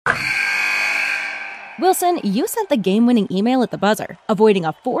Wilson, you sent the game-winning email at the buzzer, avoiding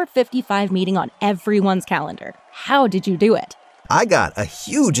a 4:55 meeting on everyone's calendar. How did you do it? I got a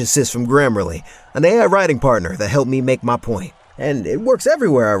huge assist from Grammarly, an AI writing partner that helped me make my point. And it works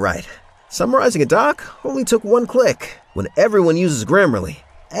everywhere I write. Summarizing a doc only took one click. When everyone uses Grammarly,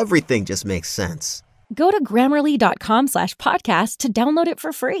 everything just makes sense. Go to Grammarly.com/podcast to download it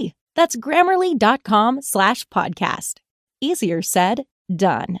for free. That's Grammarly.com/podcast. Easier said,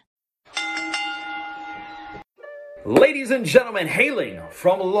 done. Ladies and gentlemen, hailing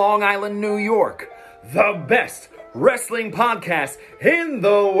from Long Island, New York, the best wrestling podcast in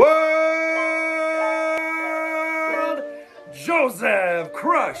the world, Joseph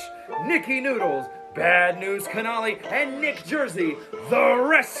Crush, Nikki Noodles, Bad News Canali, and Nick Jersey, the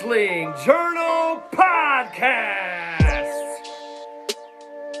Wrestling Journal Podcast.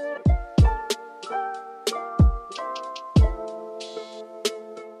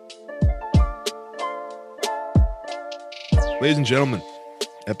 Ladies and gentlemen,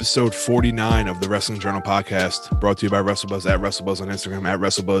 episode 49 of the Wrestling Journal Podcast, brought to you by WrestleBuzz, at WrestleBuzz on Instagram, at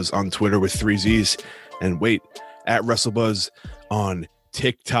WrestleBuzz on Twitter with 3 Z's, and wait, at WrestleBuzz on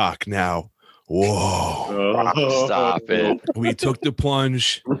TikTok now. Whoa. Stop it. We took the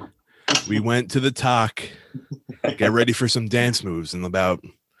plunge. We went to the talk. Get ready for some dance moves in about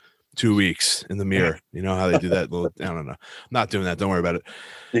 2 weeks in the mirror. You know how they do that little, I don't know. I'm not doing that. Don't worry about it.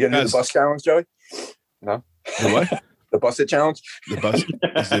 You gonna do the bus challenge, Joey? No? The what? The Bus It Challenge? The bus?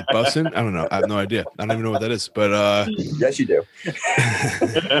 Is it bussing? I don't know. I have no idea. I don't even know what that is. But yes, you do.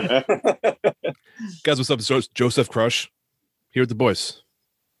 Guys, what's up? It's Joseph Crush here with the boys.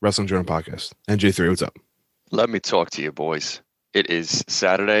 Wrestling Journal Podcast. NJ3, what's up? Let me talk to you, boys. It is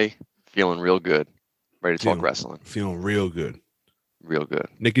Saturday. Feeling real good. Ready to talk wrestling. Feeling real good. Real good.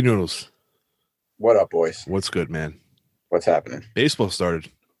 Nikki Noodles. What up, boys? What's good, man? What's happening? Baseball started.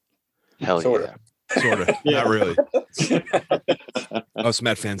 Hell Sorta. yeah. Sort of. Not really. Us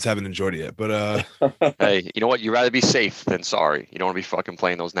Met fans haven't enjoyed it yet. But Hey, you know what? You'd rather be safe than sorry. You don't want to be fucking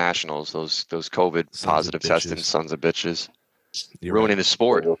playing those nationals, those COVID positive testing sons of bitches. You're ruining right. the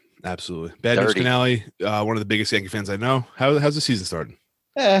sport. Absolutely. Bad News Dirty. Finale, one of the biggest Yankee fans I know. How's the season starting?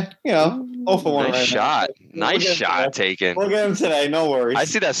 You know, 0-for-1 Nice shot. Nice We'll get shot taken. We'll get him today. No worries. I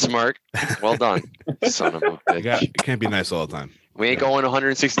see that smirk. Well done, son of a bitch. It can't be nice all the time. We ain't going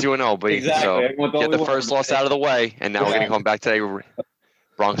 162-0, but Exactly. so Everyone's get only the first one. loss out of the way, and now we're going to come back today.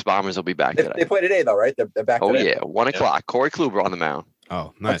 Bronx Bombers will be back They today. play today, though, right? They're back Oh, today. yeah. 1 o'clock. Corey Kluber on the mound.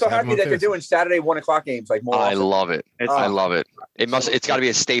 Oh, I'm nice. so Have him happy on that they're fantasy. doing Saturday 1 o'clock games like more I often. love it. I love it. It's got to be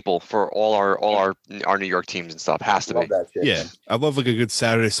a staple for all our New York teams and stuff. Has to Love be. that shit. Yeah, I love like a good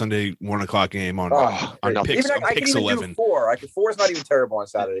Saturday, Sunday, 1 o'clock game on Oh, on nothing. Pix, Even on I can Pix even 11. do 4. 4 is not even terrible on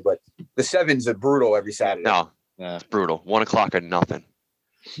Saturday, but the 7s are brutal every Saturday. No, Yeah. it's brutal. 1 o'clock or nothing.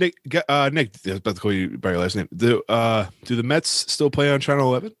 Nick, I was about to call you by your last name. Do the Mets still play on Channel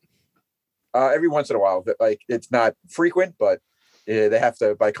 11? Every once in a while, but like it's not frequent, but they have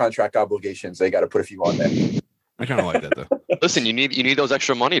to, by contract obligations, they got to put a few on there. I kind of like that though. Listen, you need those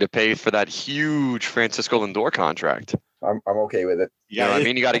extra money to pay for that huge Francisco Lindor contract. I'm okay with it. You know what I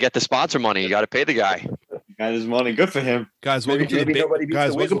mean? You got to get the sponsor money. You got to pay the guy. Got his money. Good for him. Guys, Maybe- welcome to maybe nobody beats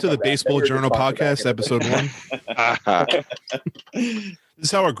the welcome to the Whistle Baseball back. Journal They're your Podcast, sponsor back. episode 1. This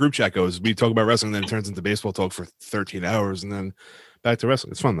is how our group chat goes. We talk about wrestling, then it turns into baseball talk for 13 hours, and then back to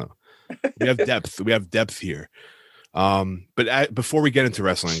wrestling. It's fun though. We have depth. We have depth here. But before we get into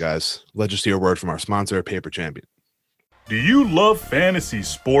wrestling, guys, let's just hear a word from our sponsor, Paper Champion. Do you love fantasy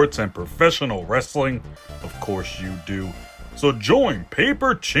sports and professional wrestling? Of course you do. So join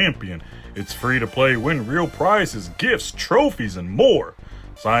Paper Champion. It's free to play, win real prizes, gifts, trophies, and more.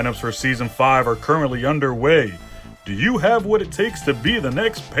 Sign-ups for Season 5 are currently underway. Do you have what it takes to be the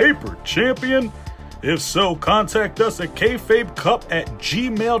next Paper Champion? If so, contact us at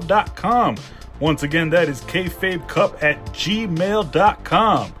kfabecup@gmail.com. Once again, that is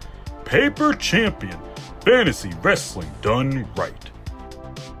kfabecup@gmail.com. Paper Champion. Fantasy wrestling done right.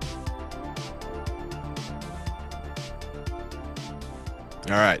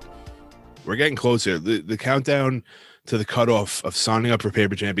 All right. We're getting closer. The countdown to the cutoff of signing up for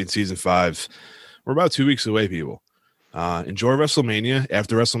Paper Champion Season 5. We're about 2 weeks away, people. Enjoy WrestleMania.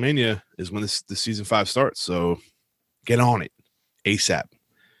 After WrestleMania is when the Season 5 starts. So get on it ASAP.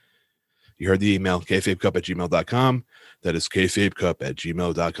 You heard the email, kfabecup@gmail.com. That is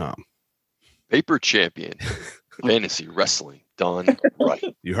kfabecup@gmail.com. Paper Champion. Fantasy wrestling done right.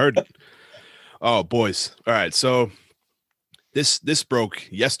 You heard it. Oh, boys. All right. So this broke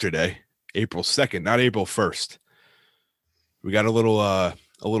yesterday, April 2nd, not April 1st. We got a little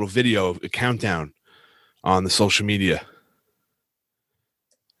video, a countdown on the social media.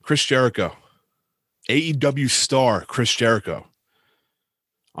 Chris Jericho, AEW star Chris Jericho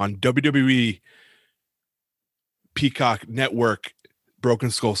on WWE Peacock Network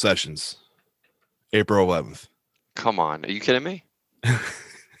Broken Skull Sessions, April 11th. Come on, are you kidding me?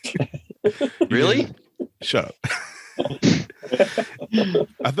 Really? Shut up.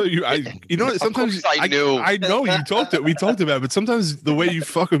 I thought you know, sometimes Of course I knew. I know we talked about it, but sometimes the way you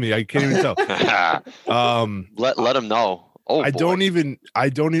fuck with me, I can't even tell. Let him know. Oh, I'm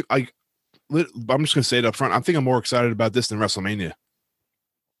just gonna say it up front. I think I'm more excited about this than WrestleMania.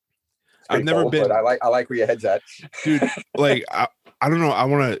 I've never been. But I like where your head's at, dude. Like I don't know. I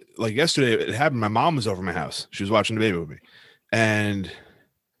want to, like, yesterday it happened. My mom was over my house. She was watching the baby with me, and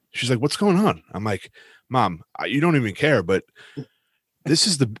she's like, "What's going on?" I'm like, "Mom, you don't even care, but this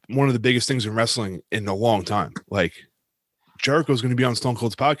is one of the biggest things in wrestling in a long time. Like, Jericho's going to be on Stone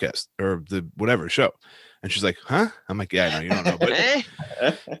Cold's podcast or the whatever show." And she's like, "Huh?" I'm like, "Yeah, I know you don't know, but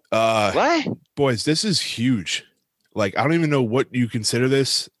what? Boys, this is huge. Like, I don't even know what you consider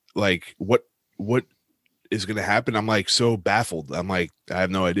this. Like, what is going to happen?" I'm like so baffled. I'm like, I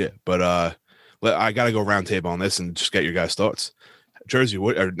have no idea. But I got to go round table on this and just get your guys' thoughts. Jersey,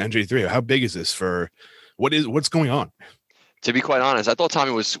 or NJ3? How big is this for? What's going on? To be quite honest, I thought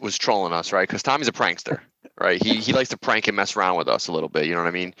Tommy was trolling us, right? Because Tommy's a prankster, right? He likes to prank and mess around with us a little bit. You know what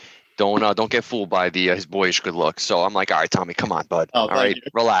I mean? Don't get fooled by his boyish good looks. So I'm like, all right, Tommy, come on, bud. All right,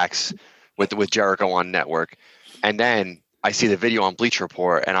 relax with Jericho on network. And then I see the video on Bleacher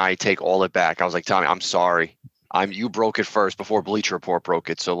Report, and I take all it back. I was like, Tommy, I'm sorry. You broke it first before Bleacher Report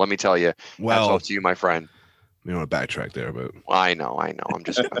broke it. So let me tell you, hats off to you, my friend. We don't want to backtrack there, but I know. I'm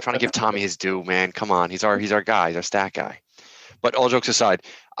trying to give Tommy his due, man. Come on, he's our guy, he's our stat guy. But all jokes aside,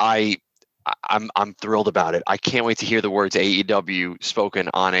 I'm thrilled about it. I can't wait to hear the words AEW spoken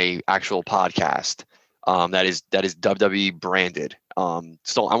on a actual podcast. That is WWE branded.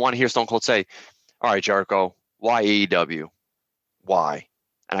 So I want to hear Stone Cold say, "All right, Jericho, why AEW? Why?"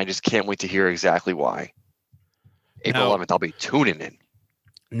 And I just can't wait to hear exactly why. April 11th, I'll be tuning in.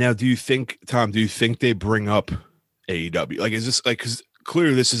 Now, Tom, do you think they bring up AEW? Like, is this like, because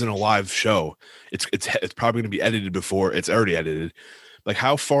clearly this isn't a live show. It's probably going to be edited before it's already edited. Like,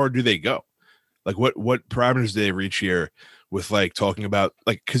 how far do they go? Like, what parameters do they reach here with, like, talking about,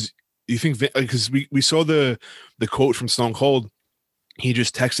 like, because you think, because we saw the quote from Stone Cold. He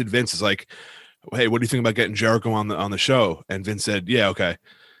just texted Vince, is like, "Hey, what do you think about getting Jericho on the show?" And Vince said, "Yeah, okay."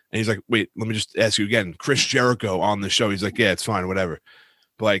 And he's like, "Wait, let me just ask you again, Chris Jericho on the show?" He's like, "Yeah, it's fine, whatever."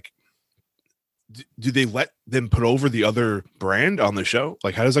 But, like, do they let them put over the other brand on the show?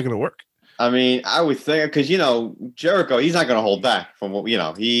 Like, how is that going to work? I mean, I would think, because, Jericho, he's not going to hold back from what,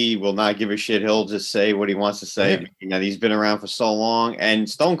 he will not give a shit. He'll just say what he wants to say. Yeah. He's been around for so long. And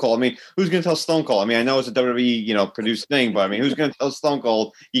Stone Cold, I mean, who's going to tell Stone Cold? I mean, I know it's a WWE, produced thing, but I mean, who's going to tell Stone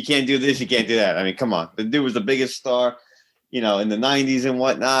Cold, you can't do this, you can't do that? I mean, come on. The dude was the biggest star, in the 90s and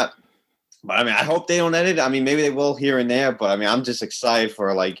whatnot. But I mean, I hope they don't edit. I mean, maybe they will here and there, but I mean, I'm just excited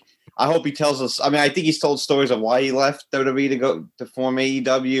for, like, I hope he tells us. I mean, I think he's told stories of why he left WWE to go to form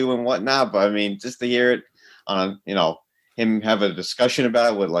AEW and whatnot. But I mean, just to hear it on, him have a discussion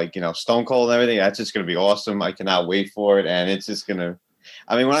about it with, like, Stone Cold and everything, that's just going to be awesome. I cannot wait for it. And it's just going to,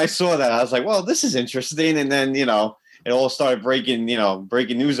 I mean, when I saw that, I was like, well, this is interesting. And then, it all started breaking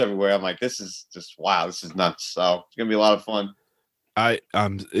news everywhere. I'm like, this is just, wow, this is nuts. So it's going to be a lot of fun.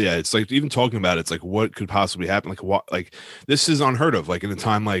 It's like, even talking about it's like, what could possibly happen? Like, what, like, this is unheard of, like, in a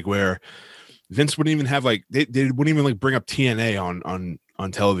time like where Vince wouldn't even have, like, they wouldn't even, like, bring up TNA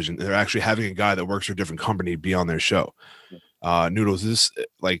on television. They're actually having a guy that works for a different company be on their show. Noodles,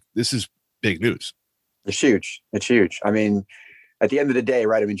 this is big news. It's huge. I mean, at the end of the day,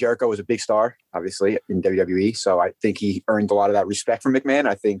 right? I mean, Jericho was a big star, obviously, in WWE. So I think he earned a lot of that respect from McMahon.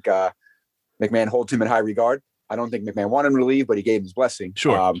 I think McMahon holds him in high regard. I don't think McMahon wanted him to leave, but he gave his blessing.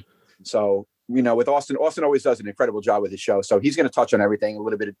 Sure. So, with Austin always does an incredible job with his show. So he's going to touch on everything, a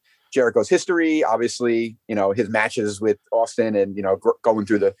little bit of Jericho's history, obviously, his matches with Austin and, going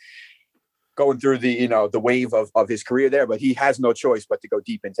through the wave of his career there, but he has no choice but to go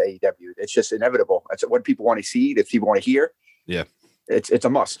deep into AEW. It's just inevitable. That's what people want to see. That people want to hear. Yeah. It's a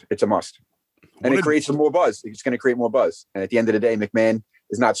must. It's a must. And it creates some more buzz. It's going to create more buzz. And at the end of the day, McMahon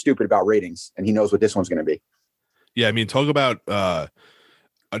is not stupid about ratings, and he knows what this one's going to be. Yeah, I mean, talk about a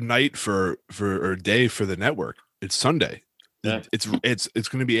night or a day for the network. It's Sunday. Yeah. It's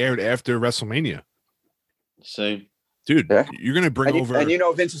going to be aired after WrestleMania. Same, dude. Yeah. You're going to bring over, and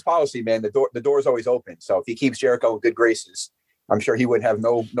Vince's policy, man. The door is always open. So if he keeps Jericho in good graces, I'm sure he would have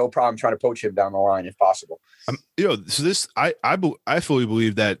no problem trying to poach him down the line if possible. So this, I fully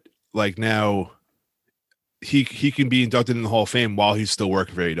believe that, like, now he can be inducted in the Hall of Fame while he's still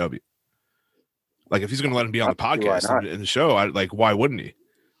working for AEW. Like if he's going to let him be on the Why podcast not? and the show, why wouldn't he?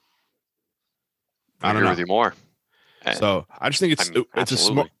 I don't agree know. with you more. So I just think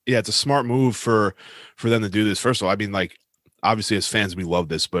it's a smart move for them to do this. First of all, I mean, like obviously as fans we love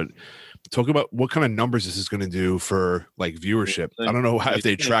this, but talk about what kind of numbers this is going to do for like viewership. I don't know if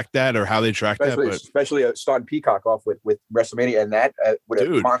they track that or how they track that, but especially starting Peacock off with WrestleMania and that with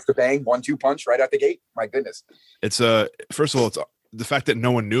a monster bang 1-2 punch right out the gate. My goodness, it's first of all, it's the fact that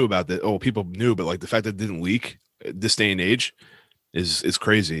no one knew about that. Oh, people knew, but like the fact that it didn't leak this day and age is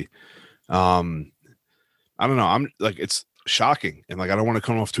crazy. I don't know. I'm like, it's shocking. And like, I don't want to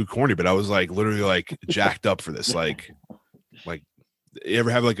come off too corny, but I was like literally like jacked up for this. Like you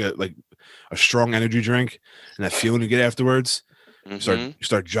ever have like a strong energy drink and that feeling you get afterwards? Mm-hmm. You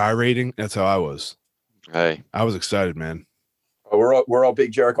start gyrating. That's how I was. Hey, I was excited, man. We're all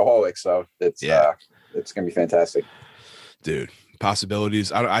big Jerichoholics, so it's gonna be fantastic, dude.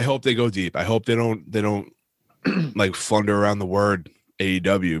 Possibilities. I hope they go deep. I hope they don't like flunder around the word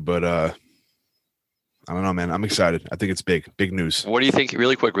AEW, but I don't know, man. I'm excited. I think it's big news. What do you think,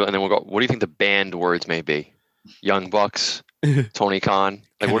 really quick, and then we'll go? What do you think the banned words may be? Young Bucks, Tony Khan.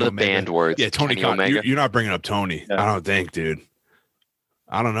 Like, what are the banned words? Yeah, Tony Khan. You're not bringing up Tony. Yeah. I don't think, dude.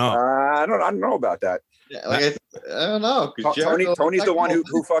 I don't know. I don't know about that. Yeah, like I don't know. Tony's the one who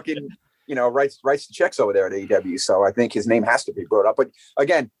fucking writes the checks over there at AEW. So I think his name has to be brought up. But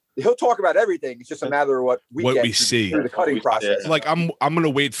again, he'll talk about everything. It's just a matter of what we see through the cutting process. Like I'm gonna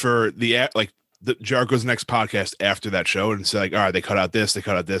wait for the Jericho's next podcast after that show and say like, all right, they cut out this, they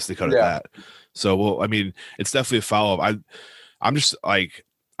cut out this, they cut out that. So well, I mean, it's definitely a follow up. I'm just like,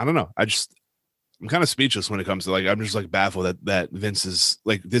 I don't know. I'm kind of speechless when it comes to like, I'm just like baffled that Vince is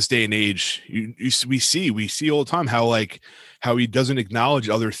like this day and age. We see all the time how he doesn't acknowledge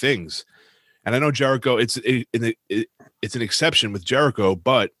other things. And I know Jericho, it's an exception with Jericho,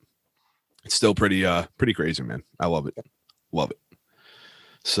 but it's still pretty crazy, man. I love it.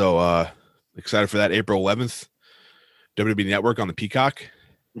 So excited for that April 11th, WWE Network on the Peacock.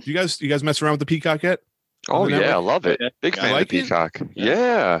 You guys mess around with the Peacock yet? Oh yeah, I love it. Big fan of Peacock.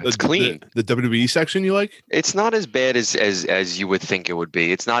 Yeah, it's clean. The WWE section you like? It's not as bad as you would think it would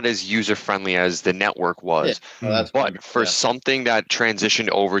be. It's not as user friendly as the network was. Yeah. But for something that transitioned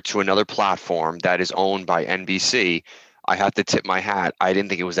over to another platform that is owned by NBC, I have to tip my hat. I didn't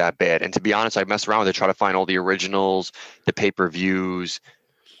think it was that bad. And to be honest, I messed around with it, try to find all the originals, the pay-per-views.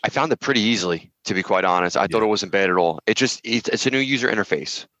 I found it pretty easily, to be quite honest. I thought it wasn't bad at all. It's a new user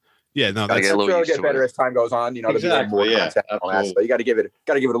interface. Yeah, no, that's get better as time goes on. Exactly, so you got to give it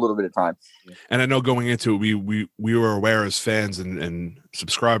a little bit of time. And I know going into it, we were aware as fans and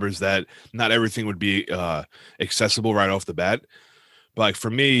subscribers that not everything would be accessible right off the bat. But like for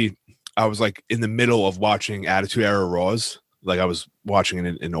me, I was like in the middle of watching Attitude Era Raws. Like I was watching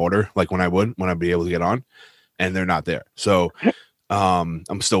it in order, like when I'd be able to get on, and they're not there. So I'm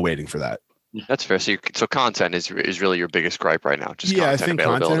still waiting for that. That's fair. So content is really your biggest gripe right now. Just content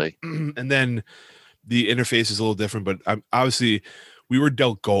availability. And then the interface is a little different, but obviously we were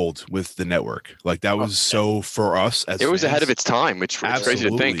dealt gold with the network. Like that was so for us as it was fans. Ahead of its time, which is crazy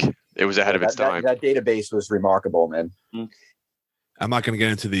to think. It was ahead of its time. That database was remarkable, man. I'm not going to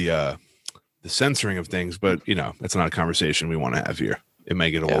get into the censoring of things, but that's not a conversation we want to have here. It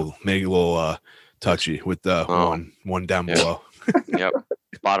may get a little touchy with the one down below. Yep.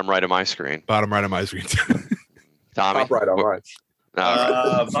 Bottom right of my screen. Tommy. Top right on mine.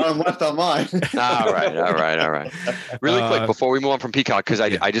 Bottom left on mine. All right. Really quick before we move on from Peacock, because I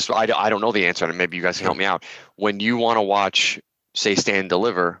don't know the answer, and maybe you guys can help me out. When you want to watch, say, Stand and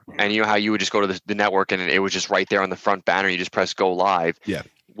Deliver, and you know how you would just go to the network and it was just right there on the front banner, you just press go live. Yeah.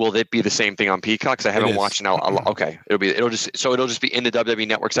 Will it be the same thing on Peacock? Because I haven't watched now. Okay, it'll just be in the WWE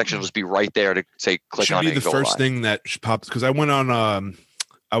Network section. It'll just be right there to say click should on it. Should be the first thing that pops because I went on.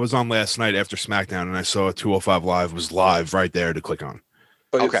 I was on last night after SmackDown and I saw 205 Live was live right there to click on.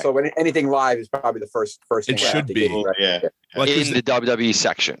 So when anything live is probably the first thing. It should be. Like in the WWE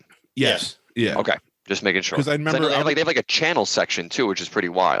section. Yes. Yeah. Okay. Just making sure. Because I remember they have like a channel section too, which is pretty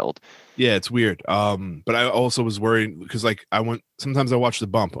wild. Yeah, it's weird. But I also was worried because like sometimes I watch The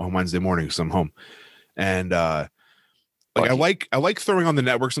Bump on Wednesday morning because I'm home. And I like throwing on the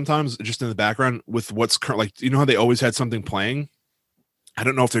network sometimes just in the background with what's current. Like, how they always had something playing? I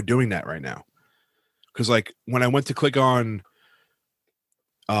don't know if they're doing that right now. Because like when I went to click on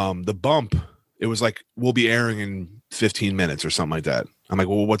The Bump, it was like, we'll be airing in 15 minutes or something like that. I'm like,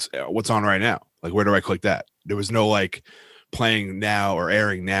 well, what's on right now? Like, where do I click that? There was no like playing now or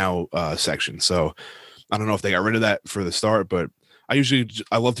airing now section. So I don't know if they got rid of that for the start, but I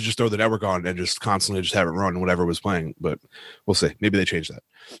love to just throw the network on and just constantly just have it run whatever was playing, but we'll see. Maybe they changed that.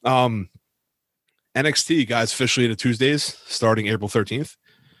 NXT guys officially to Tuesdays starting April 13th.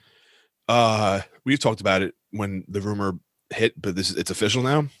 We've talked about it when the rumor hit, but it's official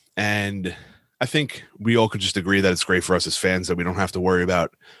now. And I think we all could just agree that it's great for us as fans that we don't have to worry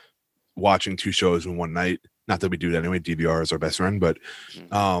about watching 2 shows in one night. Not that we do that anyway. DVR is our best friend, but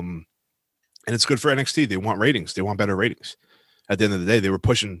and it's good for NXT. They want ratings. They want better ratings. At the end of the day, they were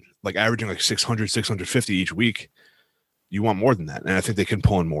pushing like averaging like 600, 650 each week. You want more than that. And I think they can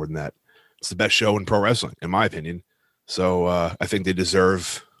pull in more than that. It's the best show in pro wrestling, in my opinion. So I think they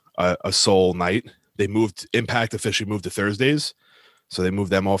deserve a sole night. They Impact officially moved to Thursdays. So they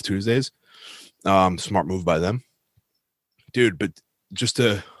moved them off Tuesdays. Smart move by them. Dude, but just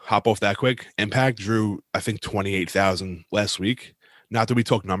to hop off that quick, Impact drew, I think, 28,000 last week. Not that we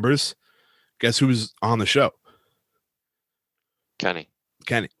talk numbers. Guess who was on the show? Kenny.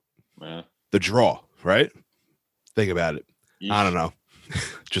 Yeah. The draw, right? Think about it. Yeesh. I don't know.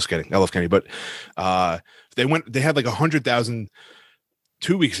 Just kidding. I love Kenny, but they had like 100,000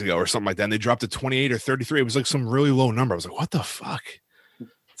 2 weeks ago or something like that, and they dropped to 28 or 33. It was like some really low number. I was like, what the fuck?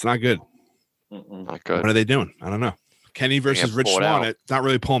 It's not good. Not good. What are they doing? I don't know. Kenny versus Rich Swann. It's not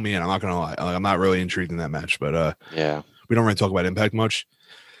really pulling me in. I'm not gonna lie. I'm not really intrigued in that match, but yeah, we don't really talk about Impact much.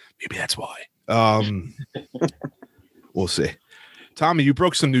 Maybe that's why. We'll see. Tommy, you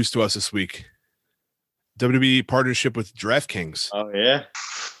broke some news to us this week. WWE partnership with DraftKings. Oh yeah.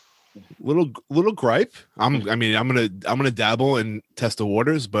 Little gripe. I'm gonna dabble and test the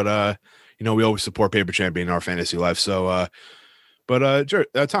waters, but we always support Paper Champion in our fantasy life. So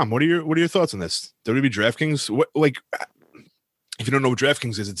Tom, what are your thoughts on this? WWE DraftKings, if you don't know what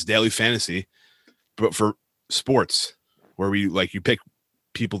DraftKings is, it's daily fantasy, but for sports, where you pick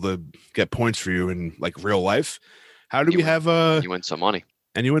people to get points for you in like real life. How do we have you win some money,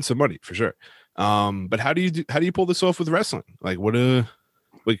 and you win some money for sure. But how do you pull this off with wrestling? Like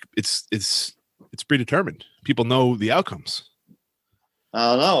it's predetermined. People know the outcomes.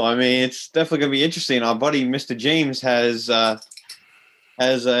 I don't know. I mean, it's definitely gonna be interesting. Our buddy Mr. James has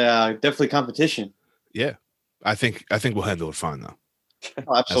definitely competition. Yeah, I think we'll handle it fine though.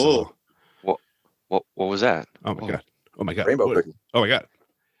 Oh, absolutely. What was that? Oh my god! Rainbow cookie. Oh my god!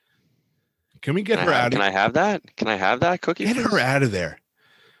 Can we get her out? Can I have that? Can I have that cookie? Get her out of there.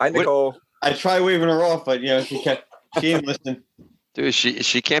 Hi, Nicole. I tried waving her off, but she didn't listen. Dude,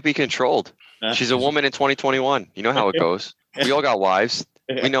 she can't be controlled. She's a woman in 2021. You know how it goes. We all got wives.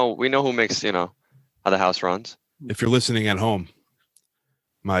 We know who makes how the house runs. If you're listening at home,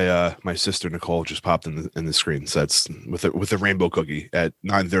 my sister Nicole just popped in the screen. So that's with a rainbow cookie at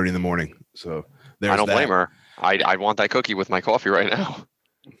 9:30 in the morning. So I don't blame her. I want that cookie with my coffee right now.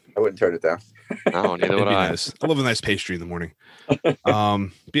 I wouldn't turn it down. No, neither would I. Nice. I love a nice pastry in the morning. But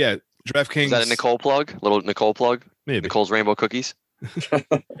yeah, DraftKings. Is that a Nicole plug? Little Nicole plug? Maybe. Nicole's rainbow cookies. Yeah,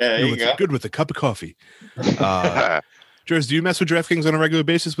 there you go. Good with a cup of coffee. Jers, do you mess with DraftKings on a regular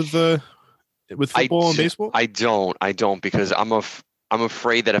basis with football and baseball? I don't because I'm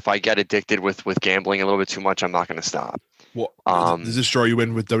afraid that if I get addicted with gambling a little bit too much, I'm not going to stop. Well, does this draw you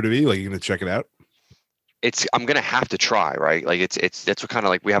in with WWE? Like, you're going to check it out? I'm going to have to try, right? Like that's what kind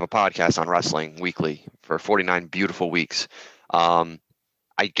of like we have a podcast on wrestling weekly for 49 beautiful weeks. I'm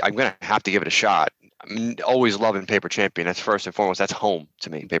going to have to give it a shot. I'm always loving Paper Champion. That's first and foremost. That's home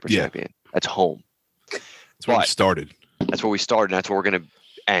to me, Paper Champion. That's home. That's where we started. That's where we started, and that's where we're going to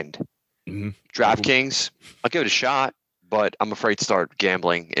end. Mm-hmm. DraftKings, I'll give it a shot, but I'm afraid to start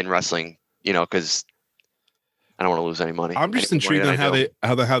gambling in wrestling, because I don't want to lose any money. I'm just intrigued on how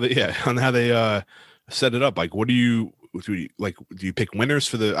they set it up. Like, what do you like? Do you pick winners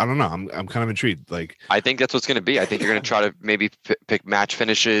for the? I don't know. I'm kind of intrigued. Like, I think that's what's going to be. I think you're going to try to maybe pick match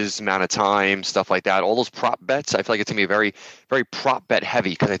finishes, amount of time, stuff like that. All those prop bets. I feel like it's going to be very, very prop bet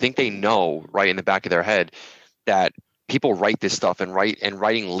heavy because I think they know right in the back of their head that people write this stuff and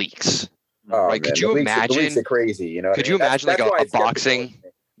writing leaks. Oh, right? Could you imagine? The leaks are crazy. Could you imagine like a boxing?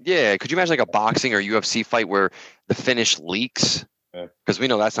 Yeah. Could you imagine like a boxing or UFC fight where the finish leaks? Because we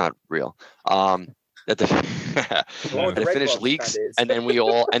know that's not real. That the finish leaks, and then we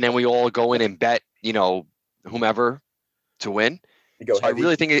all go in and bet, whomever to win. So I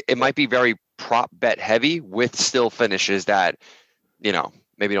really think it might be very prop bet heavy with still finishes that,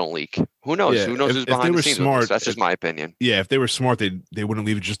 maybe don't leak. Who knows? Yeah, who knows who's behind the scenes? Smart, that's just my opinion. Yeah, if they were smart, they wouldn't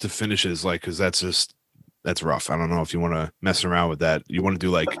leave it just to finishes, like, because that's rough. I don't know if you want to mess around with that. You want to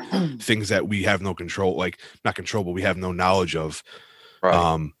do like things that we have no control, like not control, but we have no knowledge of.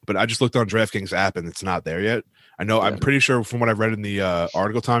 Right. But I just looked on DraftKings app and it's not there yet. I know. Yeah. I'm pretty sure from what I read in the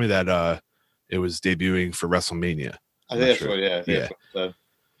article, Tommy, that it was debuting for WrestleMania. I think that's what. Yeah.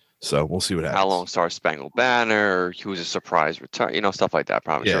 So we'll see what happens. How long Star Spangled Banner? Who's a surprise return? Stuff like that.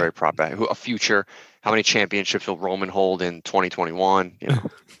 Probably very proper. A future. How many championships will Roman hold in 2021?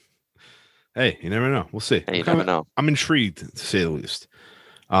 Hey, you never know. We'll see. Hey, you never know. I'm intrigued, to say the least.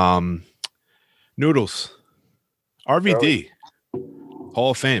 Noodles, RVD,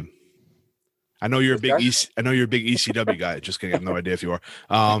 Hall of Fame. I know you're a big ECW guy. Just kidding. I have no idea if you are.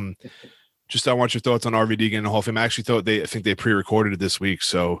 Just I want your thoughts on RVD getting a Hall of Fame. I actually I think they pre-recorded it this week,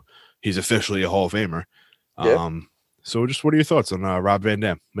 so he's officially a Hall of Famer. So just what are your thoughts on Rob Van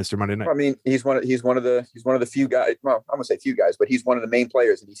Dam, Mr. Monday Night? I mean, he's one of the few guys. Well, I'm gonna say few guys, but he's one of the main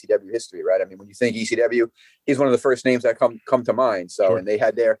players in ECW history, right? I mean, when you think ECW, he's one of the first names that come to mind. So, and they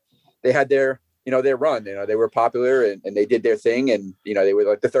had their their run. They were popular and they did their thing, and they were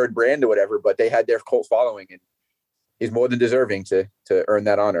like the third brand or whatever. But they had their cult following, and he's more than deserving to earn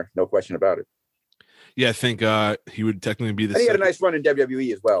that honor, no question about it. Yeah, I think he would technically be the. And he had a nice run in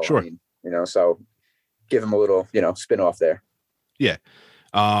WWE as well. Sure. I mean, so give him a little, spin off there. Yeah.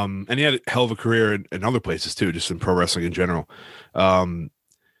 And he had a hell of a career in other places too, just in pro wrestling in general. Very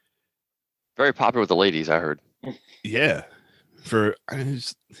popular with the ladies, I heard. Yeah. I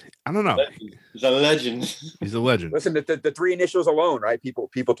don't know. He's a legend. He's a legend. Listen, the three initials alone, right? People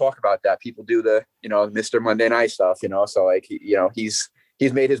talk about that. People do the, Mr. Monday Night stuff, so like, he's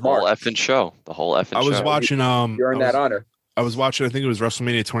made his mark. The whole effing show. I was watching, you earned that honor. I was watching, I think it was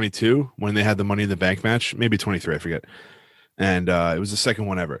WrestleMania 22 when they had the Money in the Bank match, maybe 23, I forget. And it was the second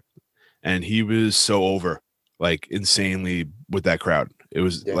one ever. And he was so over, like insanely with that crowd. It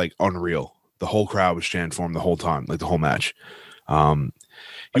was like unreal. The whole crowd was chanting for him the whole time, like the whole match. I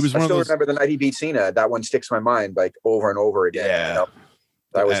still remember the night he beat Cena. That one sticks in my mind like over and over again. Yeah.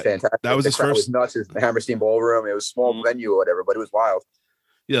 That was fantastic. That was his first. Was nuts. The Hammerstein Ballroom. It was a small venue or whatever, but it was wild.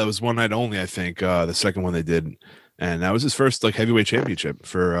 Yeah, it was one night only, I think. The second one they did. And that was his first like heavyweight championship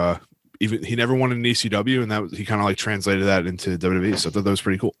for even he never won in ECW, and he kind of like translated that into WWE. So I thought that was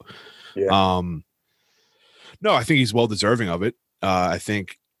pretty cool. Yeah. No, I think he's well deserving of it.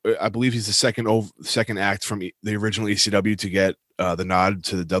 I believe he's the second act from the original ECW to get the nod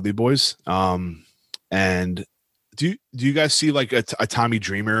to the Dudley Boys. And do you guys see like a Tommy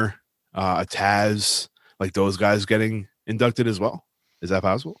Dreamer, a Taz, like those guys getting inducted as well? Is that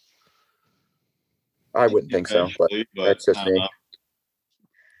possible? I wouldn't think so, but that's just me.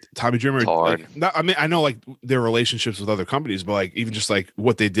 Tommy Dreamer, I know like their relationships with other companies, but like even just like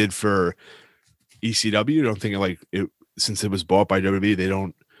what they did for ECW, I don't think since it was bought by WWE, they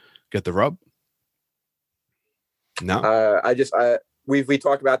don't get the rub. No, we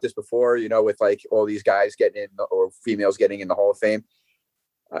talked about this before, with like all these guys getting in or females getting in the Hall of Fame.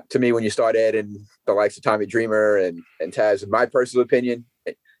 To me, when you start adding the likes of Tommy Dreamer and Taz, in my personal opinion,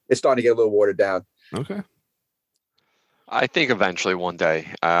 it's starting to get a little watered down. Okay. I think eventually one day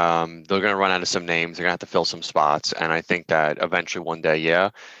they're going to run out of some names. They're going to have to fill some spots. And I think that eventually one day,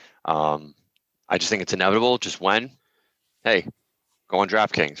 I just think it's inevitable. Just when? Hey, go on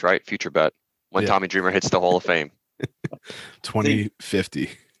DraftKings, right? Future bet. When Tommy Dreamer hits the Hall of Fame. 2050.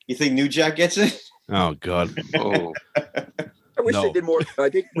 You think New Jack gets it? Oh, God. Oh. I wish they did more. I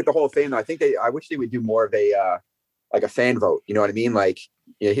think with the Hall of Fame, I wish they would do more of a like a fan vote. You know what I mean? Like,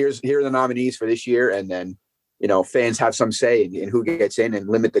 here are the nominees for this year, and then fans have some say in who gets in, and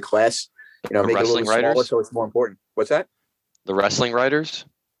limit the class. Make it a little smaller so it's more important. What's that? The wrestling writers,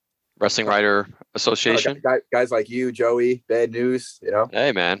 Wrestling Writer Association. Guys like you, Joey, Bad News.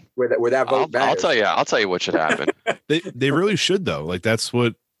 Hey man, where that vote matters. I'll tell you what should happen. They really should though. Like that's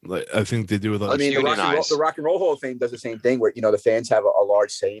what. Like, I think they do with. I mean, the Rock and Roll Hall of Fame does the same thing, where the fans have a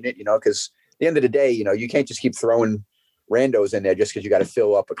large say in it. Because at the end of the day, you can't just keep throwing randos in there just because you got to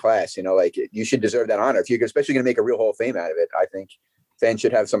fill up a class. Like you should deserve that honor if you're especially going to make a real Hall of Fame out of it. I think fans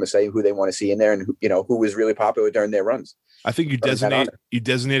should have some say who they want to see in there and who was really popular during their runs. I think you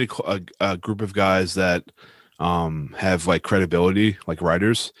designate a group of guys that have like credibility, like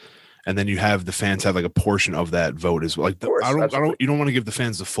writers. And then you have the fans have like a portion of that vote as well. Like you don't want to give the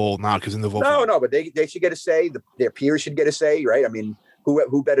fans the full nod because in the vote. No, but they should get a say. Their peers should get a say, right? I mean,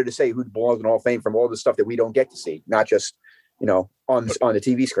 who better to say who belongs in Hall of Fame from all the stuff that we don't get to see, not just on the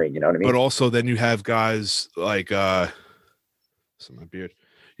TV screen. You know what I mean? But also, then you have guys like my beard.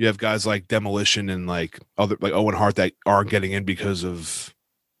 You have guys like Demolition and like other like Owen Hart that aren't getting in because of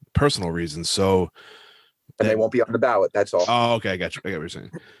personal reasons. So. And they won't be on the ballot. That's all. Oh, okay. I got you. I get what you're saying.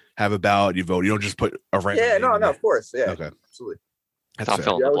 Have a ballot, you vote. You don't just put a random. Yeah, no, of course. Yeah, okay, absolutely.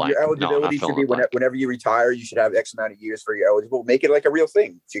 Your eligibility should be whenever you retire, you should have X amount of years for your eligible. Make it like a real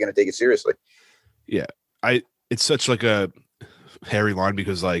thing if you're going to take it seriously. Yeah, it's such like a hairy line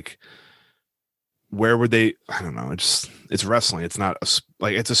because like where would they? I don't know. It's wrestling. It's not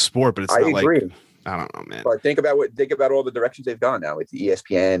it's a sport, but it's I not agree. like I don't know, man. But think about all the directions they've gone now with the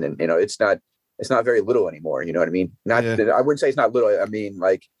ESPN, and it's not very little anymore. You know what I mean? I wouldn't say it's not little. I mean,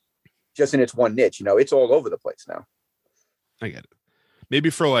 like just in its one niche. It's all over the place now. I get it. Maybe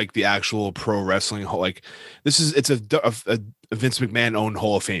for like the actual pro wrestling, like it's a Vince McMahon owned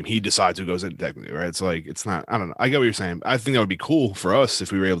Hall of Fame. He decides who goes in technically, right? It's like it's not. I don't know. I get what you're saying. I think that would be cool for us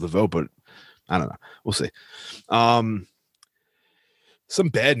if we were able to vote, but I don't know. We'll see. Some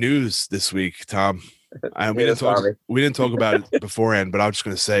bad news this week, Tom. We didn't talk about it beforehand, but I'm just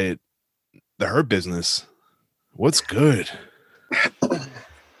going to say it. The Hurt Business. What's good?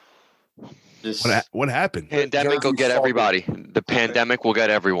 What happened? Pandemic will get everybody. The pandemic will get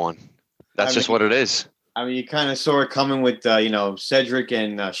everyone. That's just what it is. I mean, you kind of saw it coming with Cedric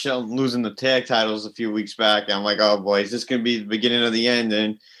and Shelton losing the tag titles a few weeks back. I'm like, oh boy, is this going to be the beginning of the end?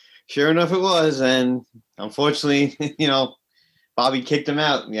 And sure enough, it was. And unfortunately, Bobby kicked him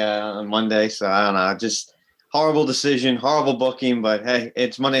out on Monday. So I don't know, just horrible decision, horrible booking. But hey,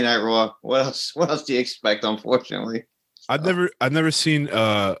 it's Monday Night Raw. What else do you expect? Unfortunately. I've never seen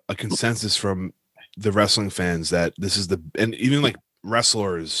a consensus from the wrestling fans that this is and even like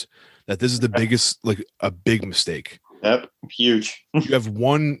wrestlers that this is the biggest, like a big mistake. Yep, huge. you have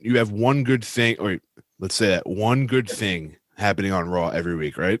one good thing, or let's say that one good thing happening on Raw every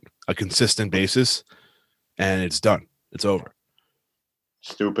week, right? A consistent basis, and it's done. It's over.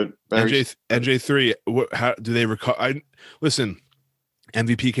 Stupid. NJ3. How do they recover? Listen.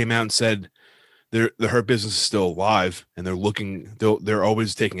 MVP came out and said the Hurt Business is still alive, and they're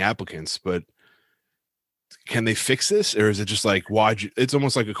always taking applicants, but can they fix this, or is it just like why? It's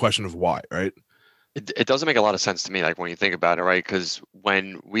almost like a question of why, right? It doesn't make a lot of sense to me, like when you think about it, right? Because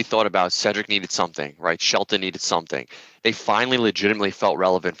when we thought about Cedric needed something, right? Shelton needed something. They finally legitimately felt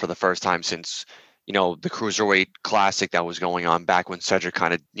relevant for the first time since the Cruiserweight Classic that was going on back when Cedric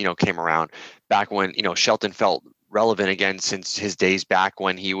kind of came around. Back when Shelton felt relevant again since his days back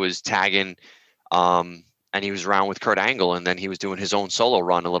when he was tagging. And he was around with Kurt Angle, and then he was doing his own solo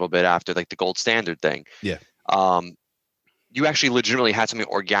run a little bit after like the Gold Standard thing. Yeah. You actually legitimately had something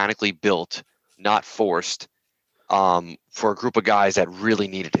organically built, not forced, for a group of guys that really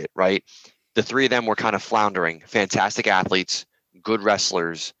needed it, right? The three of them were kind of floundering, fantastic athletes, good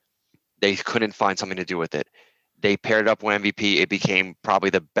wrestlers. They couldn't find something to do with it. They paired up with MVP. It became probably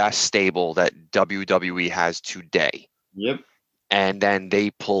the best stable that WWE has today. Yep. And then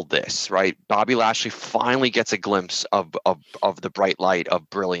they pulled this, right? Bobby Lashley finally gets a glimpse of the bright light of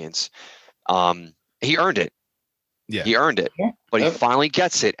brilliance. He earned it. Yeah. He earned it. Yeah. But he finally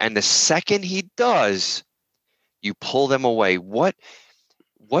gets it. And the second he does, you pull them away. What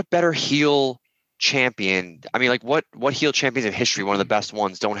better heel champion? I mean, like what heel champions in history, one of the best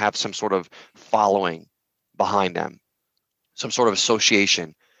ones, don't have some sort of following behind them, some sort of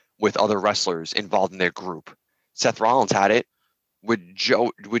association with other wrestlers involved in their group? Seth Rollins had it with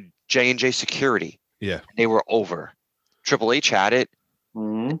J&J Security. Yeah. They were over. Triple H had it.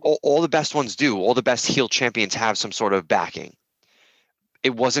 Mm-hmm. All the best ones do. All the best heel champions have some sort of backing.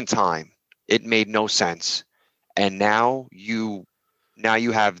 It wasn't time. It made no sense. And now you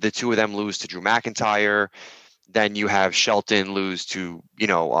have the two of them lose to Drew McIntyre. Then you have Shelton lose to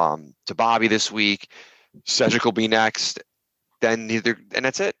Bobby this week. Cedric will be next. And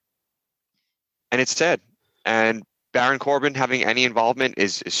that's it. And it's said. And Baron Corbin having any involvement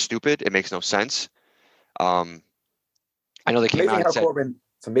is stupid. It makes no sense. I know they came out and said,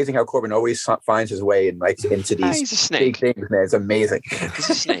 it's amazing how Corbin always finds his way and into these he's a snake. big things, man. It's amazing. He's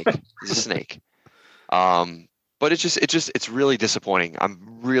a snake. He's a snake. But it's really disappointing. I'm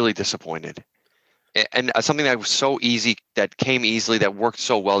really disappointed. And something that was so easy, that came easily, that worked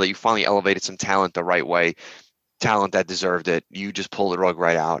so well, that you finally elevated some talent the right way, talent that deserved it. You just pulled the rug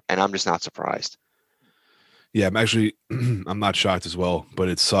right out, and I'm just not surprised. Yeah, I'm not shocked as well, but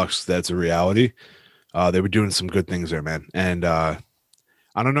it sucks that it's a reality. They were doing some good things there, man. And I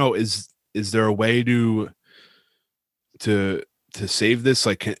don't know, is there a way to save this?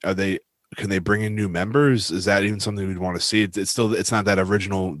 Like, can they bring in new members? Is that even something we'd want to see? It's not that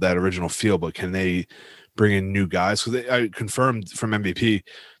original feel, but can they bring in new guys? Because I confirmed from MVP,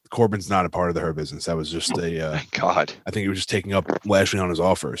 Corbin's not a part of the Hurt Business. That was just thank God. I think he was just taking up Lashley on his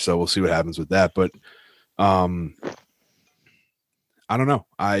offer. So we'll see what happens with that. But I don't know.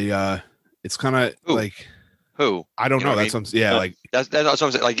 It's kind of like who? I don't know. That's what I'm, like that's what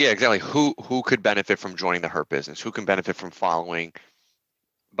I'm saying. Like, yeah, exactly. Who could benefit from joining the Hurt Business? Who can benefit from following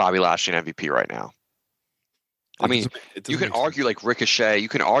Bobby Lashley and MVP right now? I mean, you can argue like Ricochet. You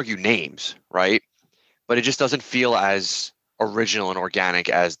can argue names, right? But it just doesn't feel as original and organic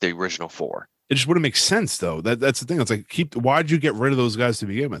as the original four. It just wouldn't make sense though. That's the thing. It's like why'd you get rid of those guys to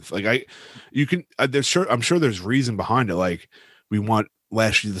begin with? Like I'm sure there's reason behind it. Like we want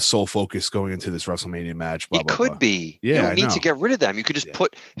Lashley the sole focus going into this WrestleMania match. Blah, It blah, could blah. be. Yeah, you don't I need know. to get rid of them. You could just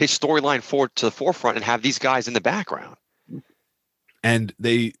put his storyline forward to the forefront and have these guys in the background. And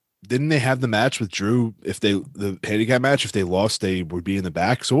they have the match with Drew. If the handicap match, if they lost, they would be in the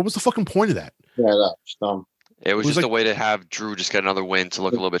back. So what was the fucking point of that? Yeah, that's dumb. It was just a way to have Drew just get another win to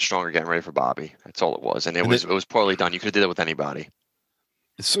look a little bit stronger, getting ready for Bobby. That's all it was, and it was poorly done. You could have did it with anybody.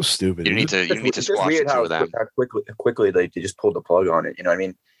 It's so stupid. You need to squash the two of them. How quickly they just pulled the plug on it. You know what I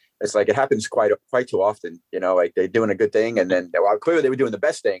mean? It's like it happens quite too often. You know, like they're doing a good thing, and then clearly they were doing the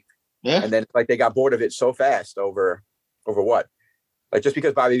best thing, and then like they got bored of it so fast over what? Like just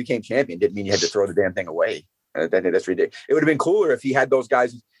because Bobby became champion didn't mean you had to throw the damn thing away. Then that's ridiculous. It would have been cooler if he had those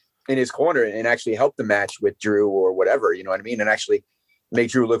guys in his corner and actually help the match with Drew or whatever, you know what I mean? And actually make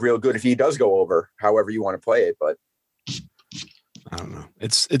Drew look real good if he does go over, however you want to play it. But I don't know.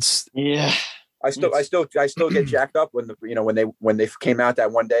 It's yeah. I still get jacked up when they came out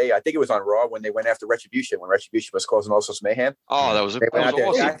that one day. I think it was on Raw when they went after Retribution, when Retribution was causing all sorts of mayhem. Oh, that was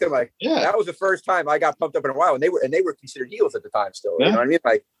awesome. Acting like that was the first time I got pumped up in a while, and they were considered heels at the time still. Yeah. You know what I mean?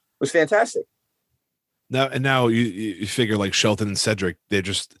 Like it was fantastic. Now you figure like Shelton and Cedric,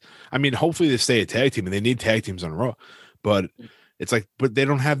 hopefully they stay a tag team, and they need tag teams on Raw, but it's like, but they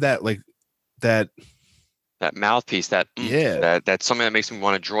don't have that that mouthpiece, that's something that makes me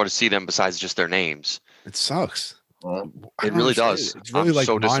want to draw to see them besides just their names. It sucks. It really does. It's really I'm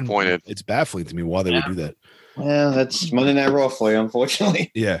so disappointed. It's baffling to me why they would do that. Yeah, that's Monday Night Raw for you,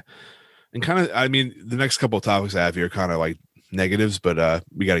 unfortunately. Yeah. And kind of, the next couple of topics I have here are kind of like negatives, but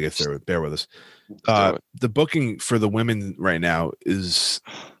we got to get through it. Bear with us. The booking for the women right now is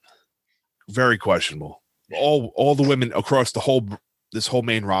very questionable. All the women across this whole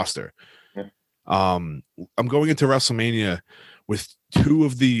main roster. I'm going into WrestleMania with two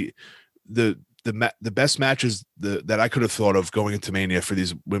of the best matches that I could have thought of going into Mania for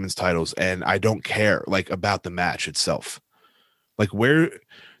these women's titles, and I don't care about the match itself. Like where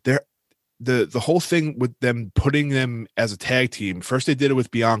they're the whole thing with them putting them as a tag team. First they did it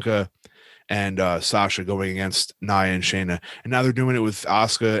with Bianca and Sasha going against Nia and Shayna, and now they're doing it with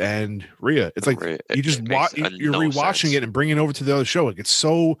Asuka and Rhea. It's like you just you're rewatching it and bringing it over to the other show. Like it's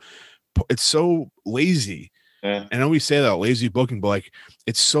so lazy. Yeah. And I always say that lazy booking, but like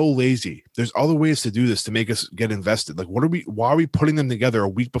it's so lazy. There's other ways to do this to make us get invested. Like why are we putting them together a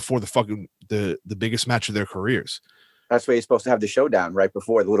week before the biggest match of their careers? That's why you're supposed to have the showdown right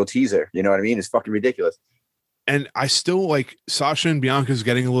before the little teaser. You know what I mean? It's fucking ridiculous. And I still like Sasha and Bianca's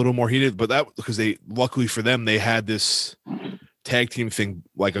getting a little more heated, but that because luckily for them, they had this tag team thing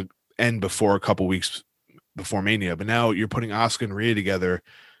like end before a couple weeks before Mania. But now you're putting Asuka and Rhea together.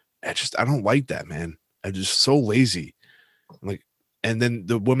 I don't like that, man. I'm just so lazy. Like, and then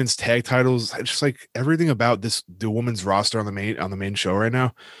the women's tag titles, I just like everything about the women's roster on the main show right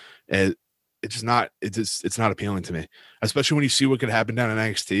now. It's not appealing to me, especially when you see what could happen down in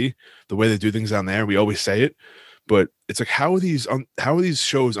NXT, the way they do things down there. We always say it, but it's like, how are these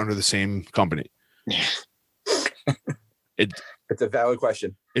shows under the same company? It's a valid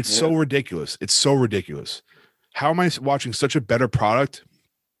question. It's so ridiculous. It's so ridiculous. How am I watching such a better product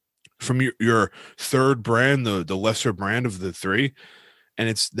from your third brand, the lesser brand of the three? And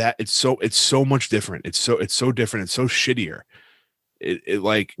it's so much different. It's so different. It's so shittier.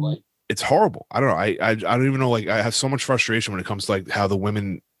 It's horrible. I don't know. I don't even know. Like I have so much frustration when it comes to like how the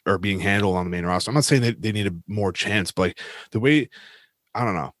women are being handled on the main roster. I'm not saying that they need a more chance, but like the way, I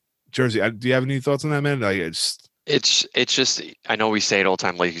don't know. Jersey, do you have any thoughts on that, man? Like it's just, I know we say it all the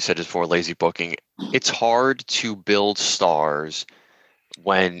time, like you said, just for lazy booking. It's hard to build stars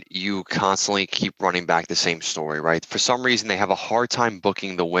when you constantly keep running back the same story, right? For some reason, they have a hard time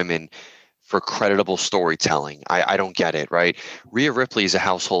booking the women for creditable storytelling. I don't get it, right? Rhea Ripley is a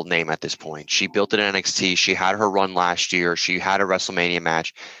household name at this point. She built it in NXT. She had her run last year. She had a WrestleMania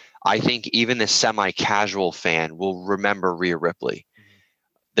match. I think even the semi-casual fan will remember Rhea Ripley.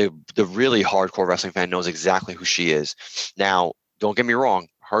 The really hardcore wrestling fan knows exactly who she is. Now, don't get me wrong.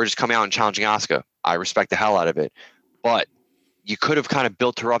 Her just coming out and challenging Asuka, I respect the hell out of it. But you could have kind of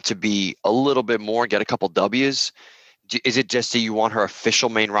built her up to be a little bit more, get a couple W's. Is it just that you want her official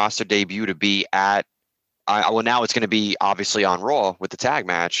main roster debut to be at well, now it's going to be obviously on Raw with the tag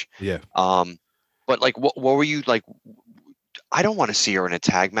match. Yeah. But like, what were you like? I don't want to see her in a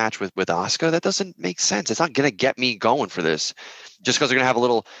tag match with Asuka. That doesn't make sense. It's not going to get me going for this. Just because they're going to have a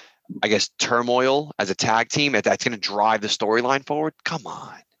little, I guess, turmoil as a tag team, that's going to drive the storyline forward. Come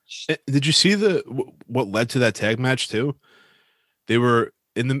on. Did you see what led to that tag match too? They were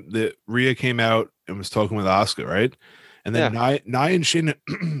in the Rhea came out and was talking with Asuka, right? And then Nia and Shayna,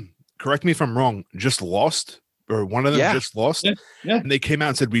 correct me if I'm wrong, just lost, or one of them just lost. Yeah. And they came out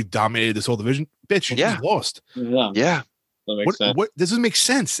and said, we've dominated this whole division. Bitch, you just lost. Yeah. What this doesn't make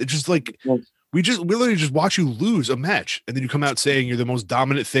sense. It's just like we literally just watch you lose a match, and then you come out saying you're the most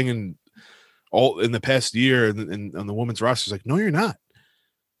dominant thing in the past year and on the women's roster. It's like, no, you're not.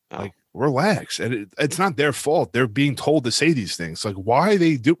 No. Like, relax. And it's not their fault. They're being told to say these things. Like, why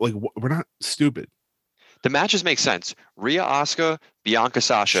they do, like, we're not stupid. The matches make sense. Rhea, Asuka, Bianca,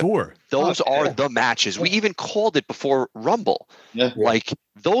 Sasha. Sure. Those are the matches. We even called it before Rumble. Yeah. Like,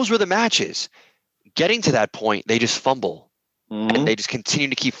 those were the matches. Getting to that point, they just fumble. And they just continue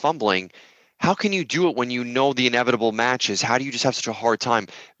to keep fumbling. How can you do it when you know the inevitable matches? How do you just have such a hard time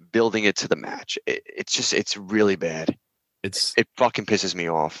building it to the match? It's really bad. It fucking pisses me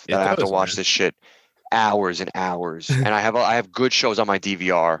off that I have to watch this shit hours and hours. And I have good shows on my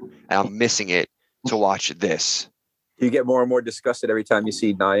DVR, and I'm missing it to watch this. You get more and more disgusted every time you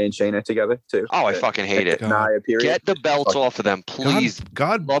see Nia and Shayna together too. Oh, I fucking hate it. Nia, period. Get the belts off of them, please.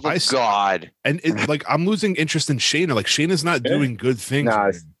 God, love of God. And it's like I'm losing interest in Shayna. Like, Shayna's not doing good things.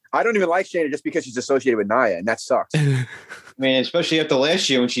 Nah, I don't even like Shayna just because she's associated with Nia, and that sucks. I mean, especially after last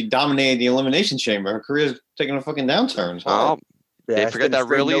year when she dominated the Elimination Chamber, her career's taking a fucking downturn. Oh, Yeah, they forget that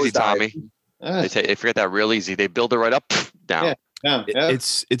real easy, Tommy. Yeah. They forget that real easy. They build it right up, down. Yeah.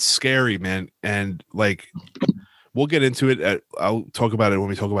 It's scary, man. And like, we'll get into it. I'll talk about it when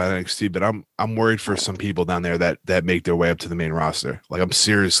we talk about NXT. But I'm worried for some people down there that make their way up to the main roster. Like, I'm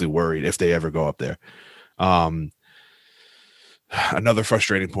seriously worried if they ever go up there. Another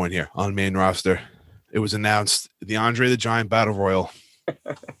frustrating point here on main roster. It was announced the Andre the Giant Battle Royal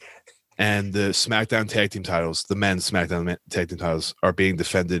and the SmackDown Tag Team titles, the men's SmackDown Tag Team titles, are being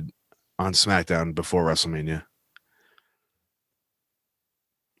defended on SmackDown before WrestleMania.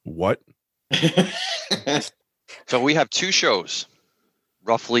 What? So we have two shows,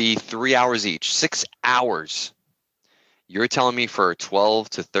 roughly 3 hours each, 6 hours. You're telling me for 12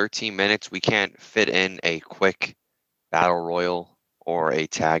 to 13 minutes we can't fit in a quick battle royal or a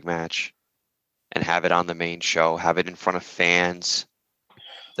tag match and have it on the main show, have it in front of fans.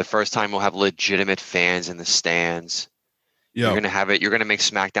 The first time we'll have legitimate fans in the stands. You're gonna have it. You're gonna make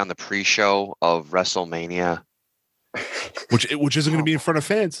SmackDown the pre-show of WrestleMania, which isn't gonna be in front of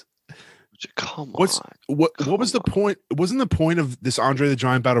fans. Come on. What was the point? Wasn't the point of this Andre the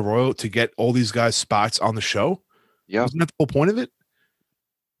Giant Battle Royal to get all these guys spots on the show? Yeah, wasn't that the whole point of it?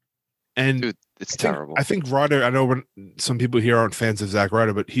 And dude, it's terrible. I think Ryder, I know when some people here aren't fans of Zack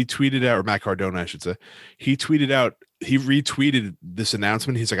Ryder, but he tweeted out, or Matt Cardona, I should say, he retweeted this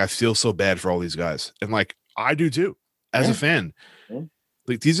announcement. He's like, I feel so bad for all these guys. And like, I do too, as a fan. Yeah.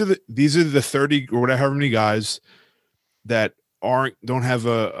 Like, these are the 30 or whatever, however many guys that don't have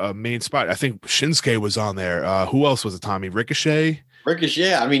a main spot. I think Shinsuke was on there. Who else was it, Tommy? Ricochet.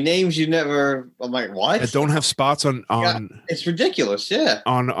 I mean, names you never. I'm like, what? That don't have spots on. It's ridiculous. Yeah.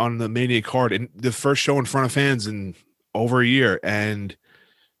 On the Mania card, and the first show in front of fans in over a year, and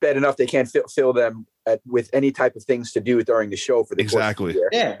bad enough they can't fill them with any type of things to do during the show for the course of the year.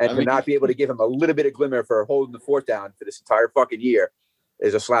 Yeah, and to not be able to give them a little bit of glimmer for holding the fort down for this entire fucking year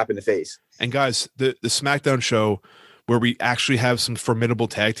is a slap in the face. And guys, the SmackDown show where we actually have some formidable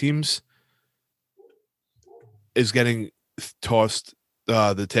tag teams is getting tossed.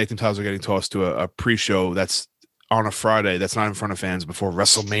 The tag team titles are getting tossed to a pre-show that's on a Friday that's not in front of fans before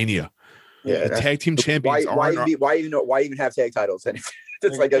WrestleMania. Yeah, the tag team champions. Why even have tag titles?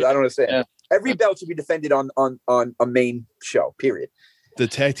 It's like, I don't understand. Yeah. Every belt should be defended on a main show. Period. The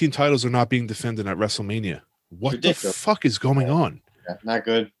tag team titles are not being defended at WrestleMania. What the fuck is going on? Yeah, not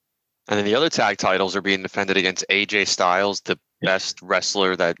good. And then the other tag titles are being defended against AJ Styles, the best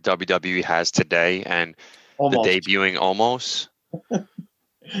wrestler that WWE has today, and the debuting Omos.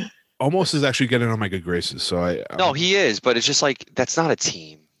 Omos is actually getting on my good graces. So no, he is, but it's just like, that's not a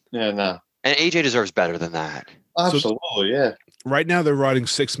team. Yeah, no. And AJ deserves better than that. Absolutely, yeah. Right now they're riding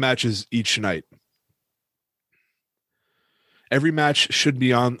 6 matches each night. Every match should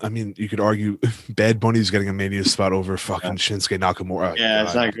be on. I mean, you could argue Bad Bunny's getting a Mania spot over fucking Shinsuke Nakamura. Yeah,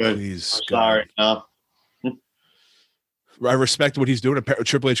 it's not good. Please, sorry, no. I respect what he's doing.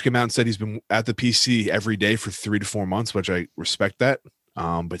 Triple H came out and said he's been at the PC every day for 3 to 4 months, which I respect that.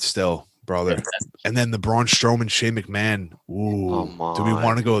 But still, brother. And then the Braun Strowman, Shane McMahon. Ooh, do we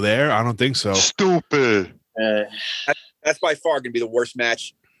want to go there? I don't think so. Stupid. That's by far going to be the worst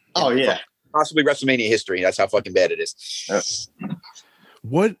match. Oh, yeah. Possibly WrestleMania history. That's how fucking bad it is.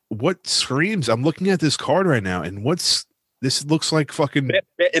 What screams? I'm looking at this card right now, and this looks like fucking.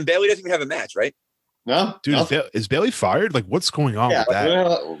 And Bailey doesn't even have a match, right? No, Dude, nothing. is Bailey fired? Like, what's going on with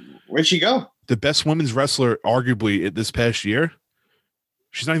that? Where'd she go? The best women's wrestler, arguably, this past year.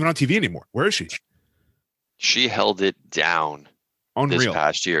 She's not even on TV anymore. Where is she? She held it down this Unreal.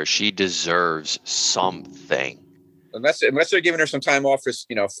 past year. She deserves something. Unless they're giving her some time off for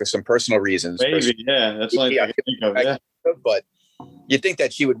some personal reasons. Maybe, yeah. That's like I think of, yeah. But you'd think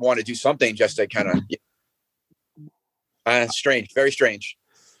that she would want to do something just to kind of strange, very strange.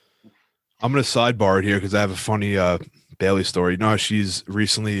 I'm gonna sidebar it here because I have a funny Bailey story. You know how she's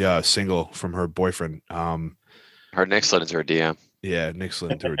recently single from her boyfriend. Her Nick slid into her DM. Yeah, Nick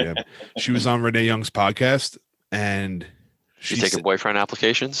slid into her DM. She was on Renee Young's podcast, and she's taking boyfriend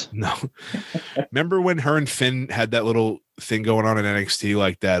applications. No, remember when her and Finn had that little thing going on in NXT,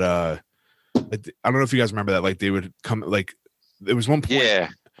 like that? I don't know if you guys remember that. Like they would come, like there was one point. Yeah.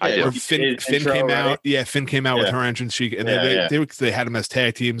 I Where do. Finn came out. Yeah, Finn came out with her entrance. They had him as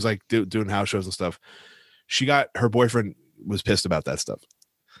tag teams, like doing house shows and stuff. Her boyfriend was pissed about that stuff.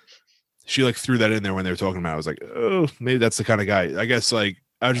 She like threw that in there when they were talking about it. I was like, oh, maybe that's the kind of guy. I guess like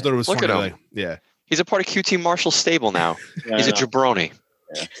I just thought it was funny. Like, yeah, he's a part of QT Marshall's stable now. He's a jabroni.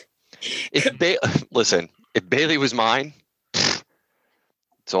 Yeah. Listen, if Bailey was mine,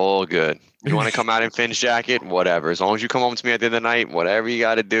 it's all good. You want to come out in Finn's jacket? Whatever. As long as you come home to me at the end of the night, whatever you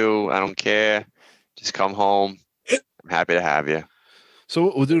got to do, I don't care. Just come home. I'm happy to have you.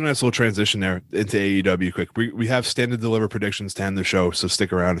 So we'll do a nice little transition there into AEW quick. We have Stand and Deliver predictions to end the show, so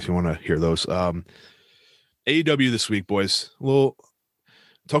stick around if you want to hear those. AEW this week, boys. A little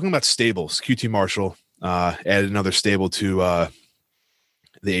talking about stables. QT Marshall added another stable to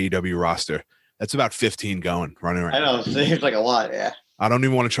the AEW roster. That's about 15 running right now. I know. It seems like a lot, yeah. I don't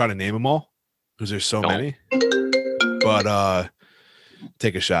even want to try to name them all because there's so many. But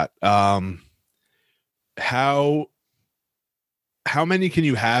take a shot. How many can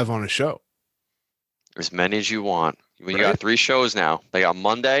you have on a show? As many as you want. You got 3 shows now. They got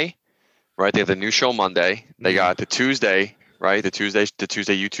Monday, right? They have the new show Monday. They got the Tuesday, right? The Tuesday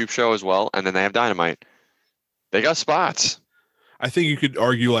YouTube show as well, and then they have Dynamite. They got spots. I think you could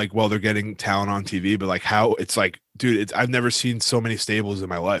argue like, well, they're getting talent on TV, but like how it's like, dude, I've never seen so many stables in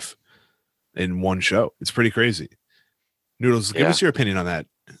my life in one show. It's pretty crazy. Noodles, give us your opinion on that.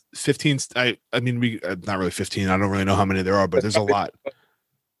 15. I mean, we not really 15. I don't really know how many there are, but there's a lot.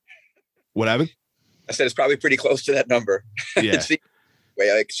 What happened? I said it's probably pretty close to that number. Yeah.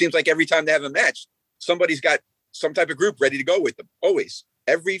 It seems like every time they have a match, somebody's got some type of group ready to go with them. Always.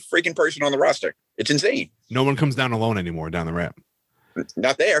 Every freaking person on the roster. It's insane. No one comes down alone anymore down the ramp.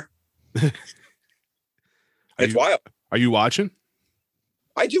 Not there. It's wild. Are you watching?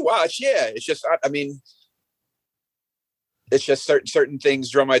 I do watch. Yeah. It's just, I mean, it's just certain things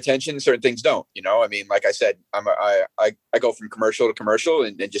draw my attention. Certain things don't, I mean, like I said, I go from commercial to commercial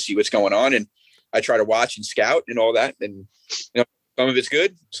and just see what's going on. And I try to watch and scout and all that. And, some of it's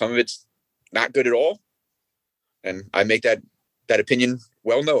good. Some of it's not good at all. And I make that opinion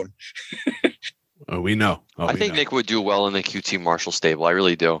well known. We know. I think Nick would do well in the QT Marshall stable. I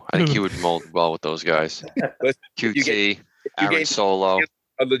really do. I think he would mold well with those guys. QT, Aaron Solo.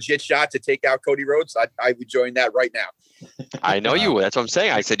 A legit shot to take out Cody Rhodes, I would join that right now. I know you would. That's what I'm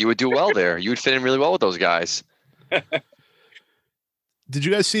saying. I said you would do well there. You would fit in really well with those guys. Did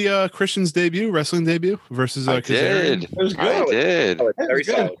you guys see Christian's wrestling debut versus I did. It was good. I did. Very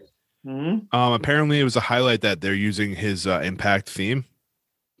solid. Mm-hmm. Apparently it was a highlight that they're using his Impact theme.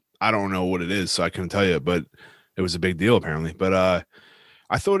 I don't know what it is, so I couldn't tell you, but it was a big deal apparently. But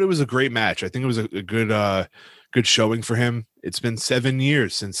I thought it was a great match. I think it was a good showing for him. It's been 7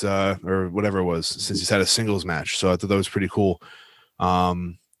 years since or whatever it was since he's had a singles match, so I thought that was pretty cool. I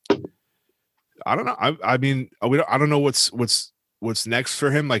don't know. I mean, I don't know what's next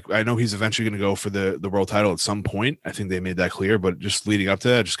for him. Like, I know he's eventually going to go for the world title at some point. I think they made that clear, but just leading up to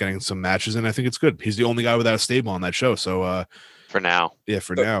that, just getting some matches in, I think it's good. He's the only guy without a stable on that show. So for now. Yeah,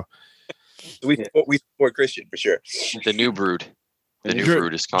 for now. We support Christian for sure. The new brood. The new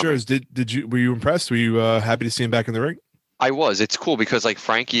brood is coming. Jers, were you impressed? Were you happy to see him back in the ring? I was. It's cool because like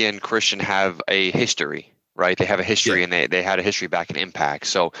Frankie and Christian have a history, right? They have a history and they had a history back in Impact.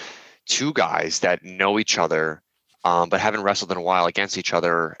 So 2 guys that know each other, but haven't wrestled in a while against each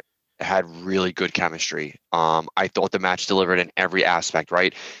other had really good chemistry. I thought the match delivered in every aspect,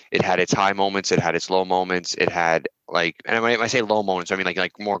 right? It had its high moments. It had its low moments. It had and when I say low moments, I mean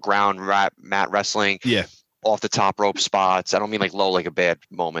like more ground mat wrestling. Yeah. Off the top rope spots. I don't mean like low, like a bad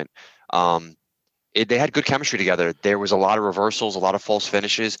moment. They had good chemistry together. There was a lot of reversals, a lot of false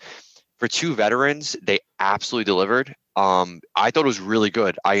finishes. For 2 veterans, they absolutely delivered. I thought it was really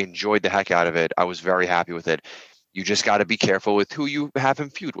good. I enjoyed the heck out of it. I was very happy with it. You just got to be careful with who you have him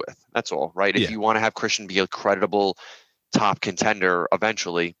feud with. That's all, right? If you want to have Christian be a credible top contender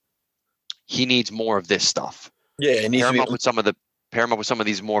eventually, he needs more of this stuff. Yeah, it needs pair to him be up with some of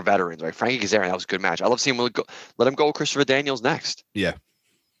these more veterans, right? Frankie Kazarian, that was a good match. I love seeing him let him go with Christopher Daniels next. Yeah.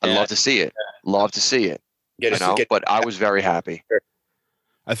 I'd love to see it. Love to see it. But I was very happy.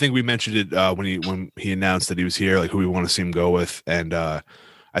 I think we mentioned it when he announced that he was here, like who we want to see him go with, and I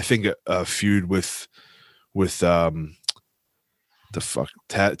think a feud with Team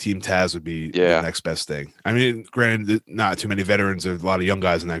Taz would be the next best thing. I mean, granted, not too many veterans, there's a lot of young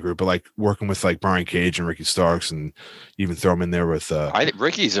guys in that group, but like working with like Brian Cage and Ricky Starks, and even throw him in there with. I think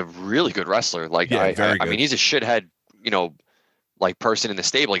Ricky's a really good wrestler. Like, very good. I mean, he's a shithead, like person in the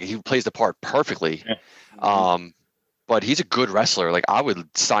stable. Like he plays the part perfectly. But he's a good wrestler. Like I would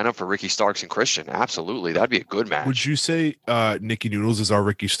sign up for Ricky Starks and Christian. Absolutely, that'd be a good match. Would you say Nikki Noodles is our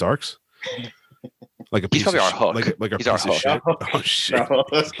Ricky Starks? Like a piece he's probably of our hook. Like a he's piece of shit. Oh shit.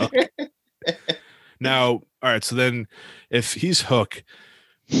 Now, all right. So then, if he's Hook,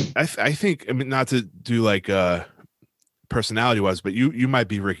 I think. I mean, not to do like personality wise, but you might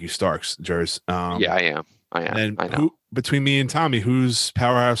be Ricky Starks, Jers. Yeah, I am. And I know. Between me and Tommy, who's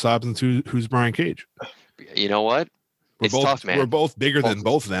Powerhouse Hobbs and who's Brian Cage? You know what? It's tough, man. We're both bigger than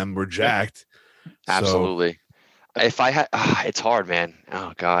both of them. We're jacked. Absolutely. So. If I had, it's hard, man.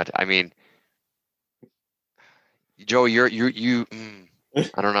 Oh God. I mean, Joe, you. I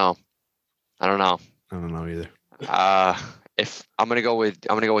don't know. I don't know either. If I'm gonna go with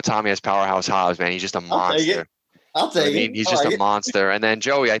Tommy as Powerhouse Hobbs, man. He's just a monster. I'll take it. He's just a monster. And then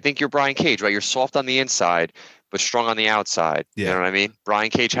Joey, I think you're Brian Cage, right? You're soft on the inside, but strong on the outside. Yeah. You know what I mean? Brian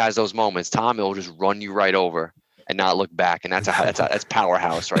Cage has those moments. Tommy will just run you right over and not look back, and that's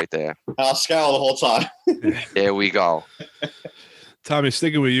Powerhouse right there. I'll scowl the whole time. There we go. Tommy,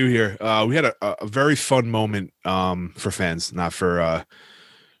 sticking with you here, we had a very fun moment for fans, not for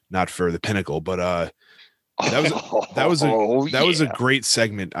the Pinnacle, but that was a great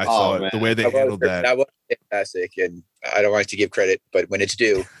segment. I thought man. The way they handled that. That was fantastic, and I don't like to give credit, but when it's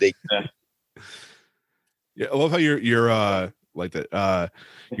due, they. Yeah, I love how you're like that.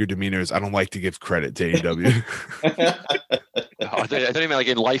 Your demeanor is. I don't like to give credit to AEW. I thought you meant like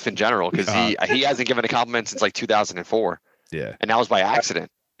in life in general, because he hasn't given a compliment since like 2004. Yeah, and that was by accident.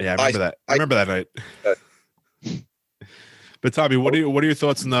 Yeah, I remember that night. But Tommy, what are your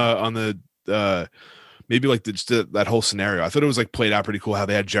thoughts on the maybe like that whole scenario? I thought it was like played out pretty cool how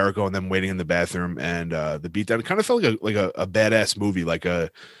they had Jericho and them waiting in the bathroom and the beatdown. It kind of felt like a badass movie, like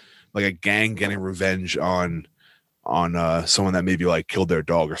a gang getting revenge on someone that maybe like killed their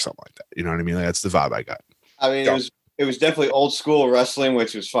dog or something like that. You know what I mean? Like, that's the vibe I got. I mean, it was definitely old school wrestling,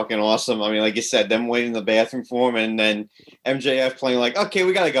 which was fucking awesome. I mean, like you said, them waiting in the bathroom for him, and then MJF playing like, okay,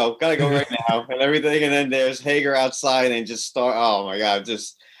 we gotta go right now, and everything. And then there's Hager outside and just start. Oh my god,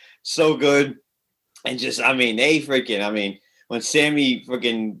 just so good. And just, I mean, when Sammy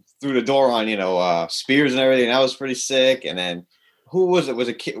freaking threw the door on, Spears and everything, that was pretty sick. And then who was it? Was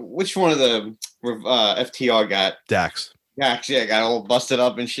a kid? Which one of the FTR got? Dax, yeah, got all busted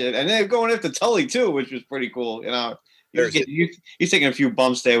up and shit. And then going after Tully too, which was pretty cool. He's taking a few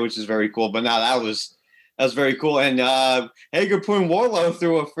bumps there, which is very cool. But now that was very cool. And Hager putting Wardlow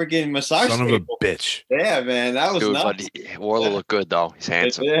through a freaking massage son table. Of a bitch. Yeah, man, that was nuts. Wardlow looked good though. He's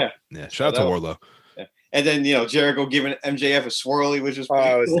handsome. Yeah. Shout out to Wardlow. And then, Jericho giving MJF a swirly, which was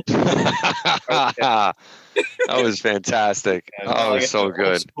pretty cool. That was fantastic. It was so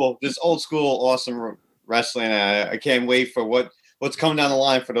good. This old school, awesome wrestling. I can't wait for what's coming down the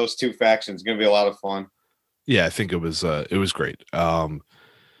line for those two factions. It's going to be a lot of fun. Yeah, I think it was great.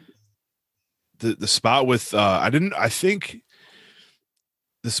 The spot with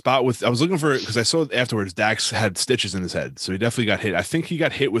I was looking for it because I saw afterwards Dax had stitches in his head, so he definitely got hit. I think he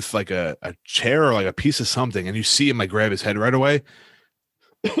got hit with like a chair or like a piece of something, and you see him like grab his head right away.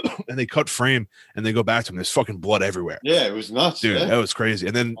 And they cut frame and they go back to him. There's fucking blood everywhere. Yeah, it was nuts, dude. Yeah. That was crazy.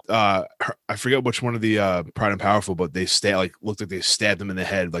 And then I forget which one of the Pride and Powerful, but they looked like they stabbed him in the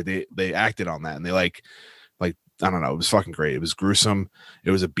head. Like they acted on that, and they like I don't know. It was fucking great. It was gruesome. It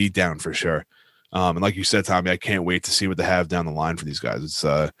was a beatdown for sure. And like you said, Tommy, I can't wait to see what they have down the line for these guys. It's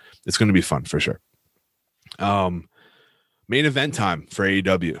going to be fun for sure. Main event time for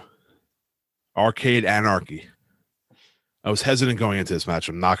AEW. Arcade Anarchy. I was hesitant going into this match.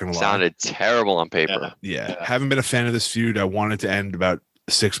 I'm not going to lie. Sounded terrible on paper. Yeah. Haven't been a fan of this feud. I wanted to end about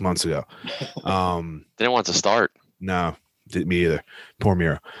 6 months ago. Didn't want to start. No, didn't me either. Poor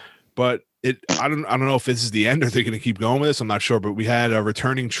Miro. But I don't know if this is the end or they're going to keep going with this. I'm not sure. But we had a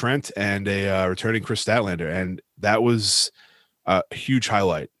returning Trent and a returning Chris Statlander, and that was a huge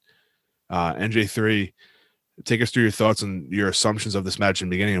highlight. NJ3 take us through your thoughts and your assumptions of this match in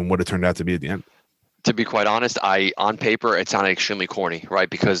the beginning and what it turned out to be at the end. To be quite honest, on paper it sounded extremely corny, right?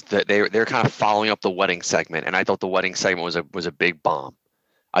 Because they're kind of following up the wedding segment, and I thought the wedding segment was a big bomb.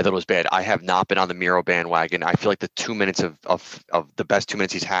 I thought it was bad. I have not been on the Miro bandwagon. I feel like the 2 minutes of the best 2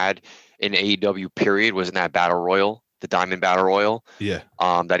 minutes he's had in AEW period was in that battle royal, the Diamond Battle Royal. Yeah.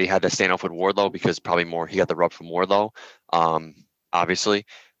 That he had to stand off with Wardlow because probably more he got the rub from Wardlow, obviously.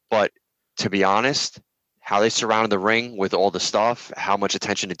 But to be honest, how they surrounded the ring with all the stuff, how much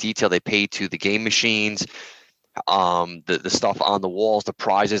attention to detail they paid to the game machines, the stuff on the walls, the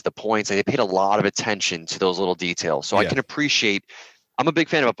prizes, the points, they paid a lot of attention to those little details. So I can appreciate, I'm a big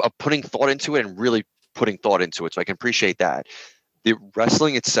fan of putting thought into it and really putting thought into it. So I can appreciate that. The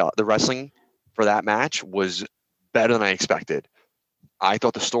wrestling itself, the wrestling for that match was better than I expected. I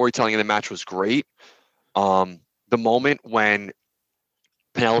thought the storytelling in the match was great. The moment when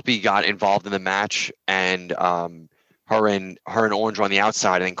Penelope got involved in the match and her and Orange were on the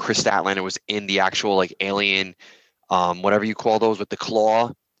outside, and then Chris Statlander was in the actual like alien, whatever you call those with the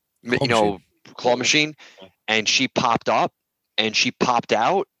claw machine, and she popped up and she popped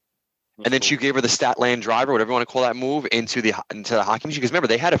out, and then she gave her the Statland driver, whatever you want to call that move, into the hockey machine. Because remember,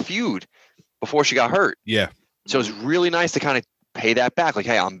 they had a feud before she got hurt. Yeah. So it was really nice to kind of pay that back. Like,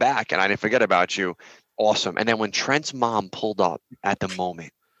 hey, I'm back and I didn't forget about you. Awesome. And then when Trent's mom pulled up at the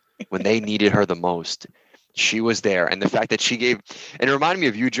moment when they needed her the most, she was there. And the fact that she gave, and it reminded me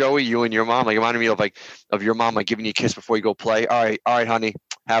of you, Joey, you and your mom, like it reminded me of your mom, like giving you a kiss before you go play. All right, honey,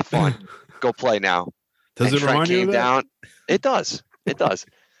 have fun. Go play now. Does it remind you of that? Down. It does.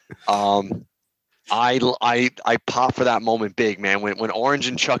 I popped for that moment big, man. When Orange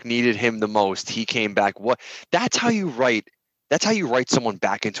and Chuck needed him the most, he came back. That's how you write someone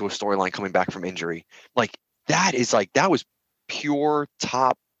back into a storyline coming back from injury. Like that was pure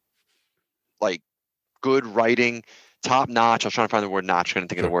top, like good writing, top notch. I was trying to find the word notch, couldn't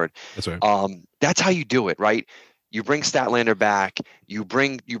think of the word. That's right. That's how you do it, right? You bring Statlander back, you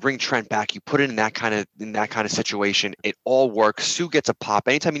bring Trent back, you put it in that kind of situation. It all works. Sue gets a pop.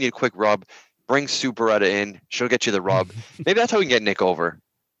 Anytime you need a quick rub, bring Sue Beretta in. She'll get you the rub. Maybe that's how we can get Nick over.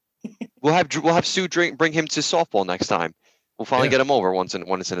 We'll have Sue bring him to softball next time. We'll finally get him over once in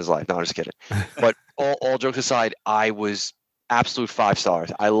his life. No, I'm just kidding. But all jokes aside, I was absolute 5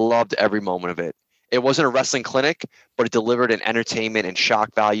 stars. I loved every moment of it. It wasn't a wrestling clinic, but it delivered an entertainment and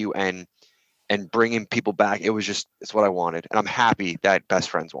shock value and bringing people back. It's what I wanted. And I'm happy that Best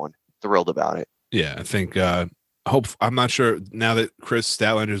Friends won. Thrilled about it. Yeah, I think I'm not sure now that Chris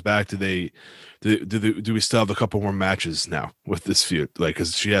Statlander's back, do we still have a couple more matches now with this feud? Like,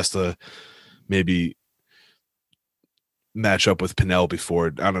 because she has to maybe match up with Penelope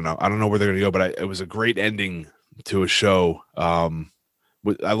Ford. I don't know where they're gonna go, but it was a great ending to a show.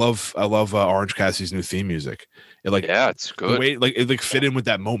 I love Orange Cassidy's new theme music. It's good. The way it fit in with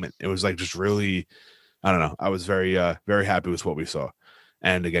that moment. It was like just really, I don't know. I was very very happy with what we saw.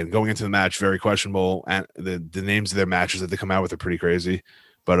 And again, going into the match, very questionable. And the names of their matches that they come out with are pretty crazy,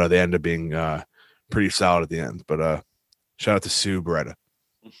 but they end up being pretty solid at the end. But shout out to Sue Beretta,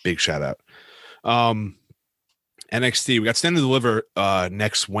 big shout out. NXT, we got Stand and Deliver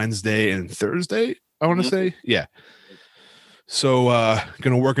next Wednesday and Thursday, I want to say. Yeah. So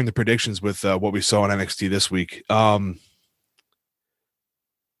going to work into predictions with what we saw on NXT this week. Cameron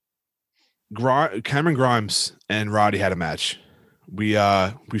Grimes and Roddy had a match. We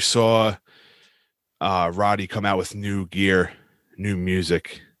saw Roddy come out with new gear, new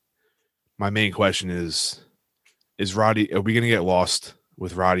music. My main question is Roddy, are we going to get lost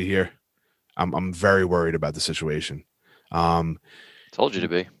with Roddy here? I'm very worried about the situation. Told you to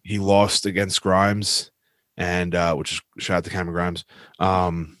be. He lost against Grimes, and which is shout out to Cameron Grimes.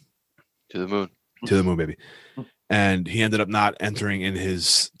 To the moon, baby. And he ended up not entering in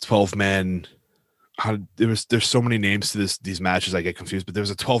his 12-man. There's so many names to these matches, I get confused. But there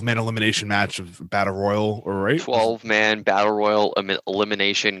was a 12-man elimination match of Battle Royal, or right? 12-man Battle Royal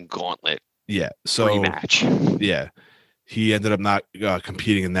elimination gauntlet. Yeah. So rematch. Yeah. He ended up not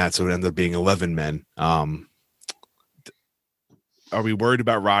competing in that, so it ended up being 11 men. Are we worried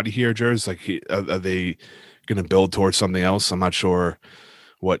about Roddy here, Jers? Like, are they going to build towards something else? I'm not sure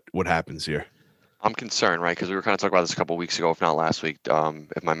what happens here. I'm concerned, right? Because we were kind of talking about this a couple of weeks ago, if not last week,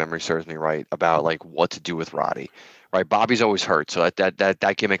 if my memory serves me right, about like what to do with Roddy, right? Bobby's always hurt, so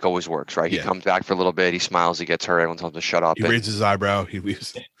that gimmick always works, right? He comes back for a little bit, he smiles, he gets hurt, everyone tells him to shut up. He raises his eyebrow, he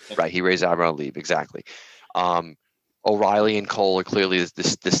leaves. Right, he raises his eyebrow and leave, exactly. O'Reilly and Cole are clearly the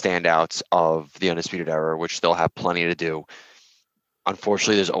standouts of the Undisputed Era, which they'll have plenty to do.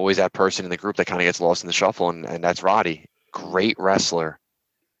 Unfortunately, there's always that person in the group that kind of gets lost in the shuffle, and that's Roddy. Great wrestler.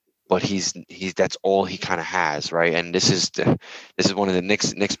 but he's that's all he kind of has, right? And this is one of the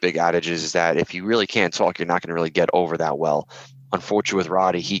Knicks big adages, is that if you really can't talk, you're not going to really get over that well. Unfortunately, with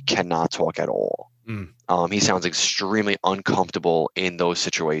Roddy, he cannot talk at all. He sounds extremely uncomfortable in those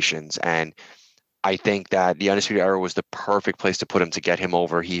situations, and I think that the Undisputed Era was the perfect place to put him, to get him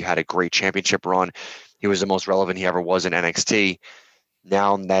over. He had a great championship run. He was the most relevant he ever was in NXT.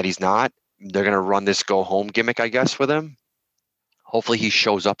 Now that he's not, they're going to run this go home gimmick, I guess, with him. Hopefully he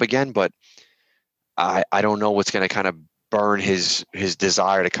shows up again, but I don't know what's going to kind of burn his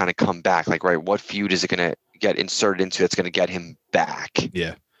desire to kind of come back. Like, right, what feud is it going to get inserted into that's going to get him back?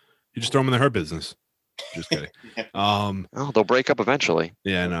 Yeah. You just throw him in the Hurt Business. Just kidding. They'll break up eventually.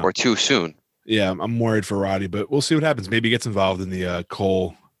 Yeah, no. Or too soon. Yeah, I'm worried for Roddy, but we'll see what happens. Maybe he gets involved in the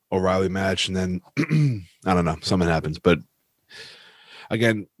Cole O'Reilly match, and then I don't know, something happens. But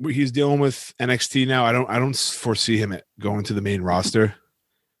again, he's dealing with NXT now. I don't foresee him going to the main roster.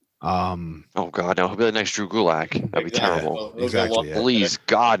 Oh God, no! He'll be the next Drew Gulak. That'd be terrible. Exactly. Yeah. Please,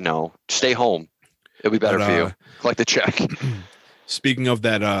 God, no! Stay home. It'll be better for you. Collect the check. Speaking of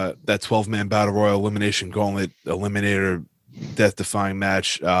that 12-man battle royal elimination gauntlet eliminator death-defying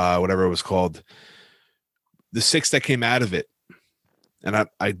match, whatever it was called, the 6 that came out of it, and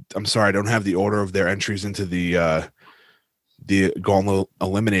I'm sorry, I don't have the order of their entries into the gauntlet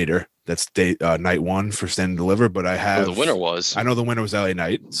eliminator. That's night 1 for Stand and Deliver, but I have the winner was. I know the winner was LA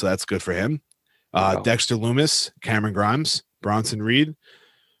Knight, so that's good for him. Dexter Lumis, Cameron Grimes, Bronson Reed,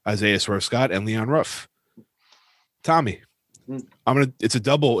 Isaiah Swerve Scott, and Leon Ruff. Tommy, it's a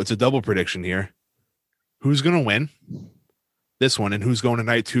double prediction here. Who's gonna win this one, and who's going to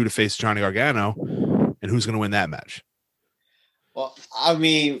night 2 to face Johnny Gargano, and who's gonna win that match? Well, I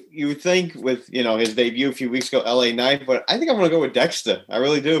mean, you would think with, his debut a few weeks ago, LA Knight, but I think I'm going to go with Dexter. I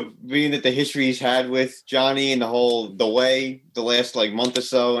really do, being that the history he's had with Johnny and the last month or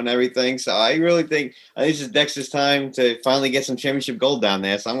so and everything. So I really think this is Dexter's time to finally get some championship gold down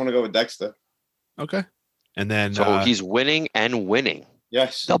there. So I'm going to go with Dexter. Okay. And then so he's winning and winning.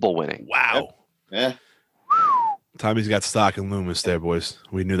 Yes. Double winning. Wow. Yep. Yeah. Tommy's got stock in Loomis there, boys.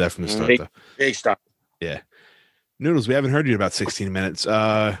 We knew that from the start, though. Big stock. Yeah. Noodles, we haven't heard you in about 16 minutes. Who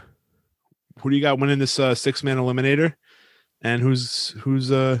do you got winning this 6-man eliminator? And who's is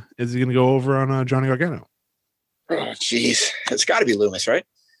he going to go over on Johnny Gargano? Oh, jeez. It's got to be Loomis, right?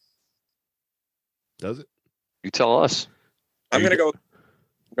 Does it? You tell us. I'm going to go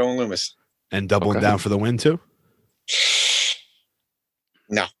going Loomis. And doubling down for the win, too?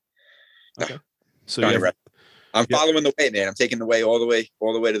 No. Okay. So I'm following the way, man. I'm taking the way all the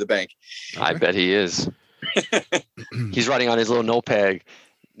way to the bank. Okay. I bet he is. He's writing on his little notepad,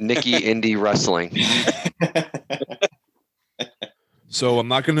 Nikki Indie Wrestling. So I'm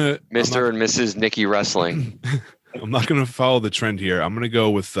not gonna Mr. and Mrs. Nikki Wrestling. I'm not gonna follow the trend here. I'm gonna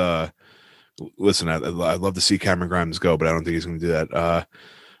go with listen, I'd love to see Cameron Grimes go, but I don't think he's gonna do that.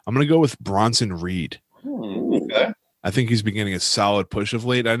 I'm gonna go with Bronson Reed. Okay. I think he's been getting a solid push of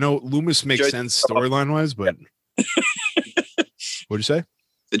late. I know Loomis makes sense storyline wise, but what'd you say?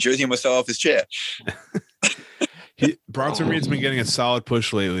 The jersey almost fell off his chair. Bronson Reed's been getting a solid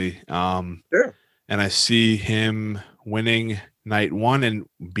push lately. Sure. And I see him winning night 1 and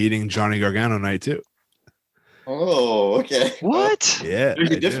beating Johnny Gargano night 2. Oh, okay. What? Yeah.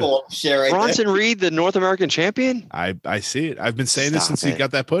 Bronson Reed, the North American champion? I see it. I've been saying this since he got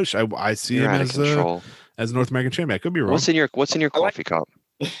that push. I see him as North American champion. I could be wrong. What's in your coffee cup?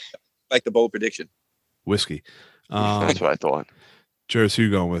 Like the bold prediction. Whiskey. That's what I thought. Jerris, who you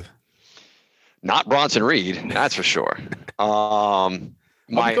going with? Not Bronson Reed, that's for sure. My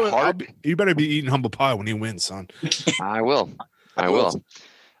heart. You better be eating humble pie when he wins, son. I will.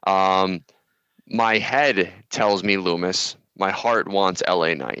 My head tells me Loomis. My heart wants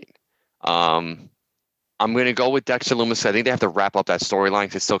LA Knight. I'm going to go with Dexter Loomis. I think they have to wrap up that storyline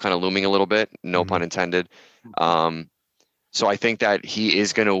because it's still kind of looming a little bit. No pun intended. So I think that he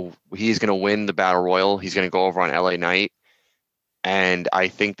is going to win the Battle Royal. He's going to go over on LA Knight. And I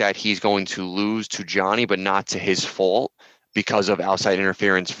think that he's going to lose to Johnny, but not to his fault because of outside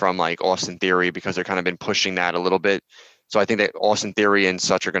interference from Austin Theory, because they're kind of been pushing that a little bit. So I think that Austin Theory and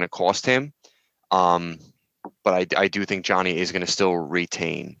such are going to cost him. But I do think Johnny is going to still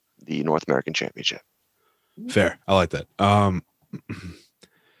retain the North American Championship. Fair. I like that.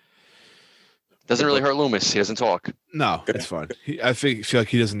 Doesn't really hurt Loomis. He doesn't talk. No, it's fine. I feel like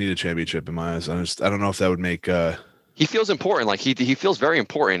he doesn't need a championship in my eyes. I don't know if that would make. He feels important. He feels very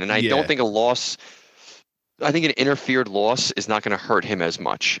important, and I don't think a loss. I think an interfered loss is not going to hurt him as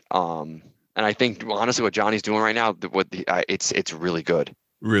much. And I think honestly, what Johnny's doing right now, it's really good.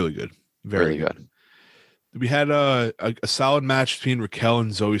 Really good. Very good. We had a solid match between Raquel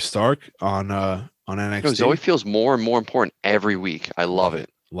and Zoe Stark on NXT. Zoe feels more and more important every week. I love it.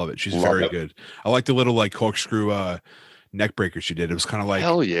 Love it. She's very good. I like the little like corkscrew neck breaker she did. It was kind of like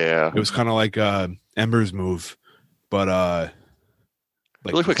hell yeah. It was kind of like Ember's move, but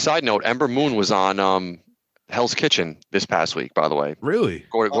like, really quick side note: Ember Moon was on Hell's Kitchen this past week. By the way, really?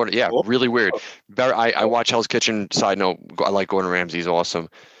 Gordon, yeah, really weird. I watch Hell's Kitchen. Side note: I like Gordon Ramsay. He's awesome.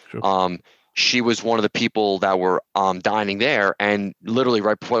 Sure. She was one of the people that were dining there, and literally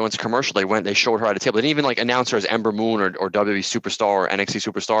right before they went to commercial, they showed her at a table. They didn't even like announce her as Ember Moon or WWE superstar or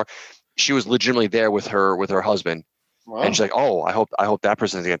NXT superstar. She was legitimately there with her husband, and she's like, "Oh, I hope that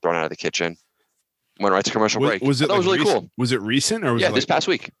person's gonna get thrown out of the kitchen." Went right to commercial break. Was it? That was really cool. Was it recent or was it this past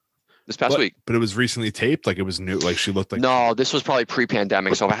week? This past week. But it was recently taped. Like it was new. Like she looked like. No, this was probably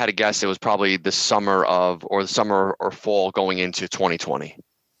pre-pandemic. So if I had to guess, it was probably the summer or fall going into 2020.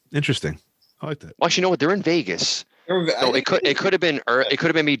 Interesting. I like that. Well, actually, you know what? They're in Vegas. So it could have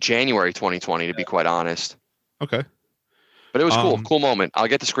been me January 2020 to be quite honest. Okay. But it was cool moment. I'll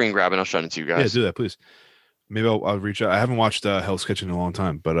get the screen grab and I'll show it to you guys. Yeah, do that, please. Maybe I'll reach out. I haven't watched Hell's Kitchen in a long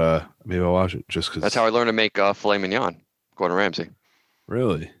time, but maybe I'll watch it just because. That's how I learned to make filet mignon. Gordon Ramsay.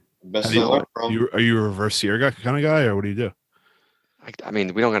 Really? Best are you a reverse sear guy kind of guy, or what do you do? I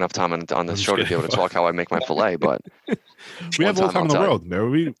mean, we don't got enough time on this show to be able to talk how I make my filet, but we have all the time in the world.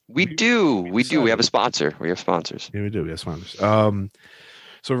 We do. We have a sponsor. We have sponsors. Yeah, we do. We have sponsors.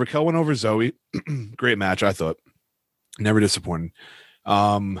 So Raquel went over Zoe. Great match, I thought. Never disappointed.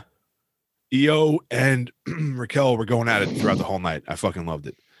 Io and Raquel were going at it throughout the whole night. I fucking loved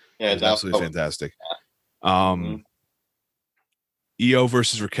it. Yeah, it was absolutely fantastic. Io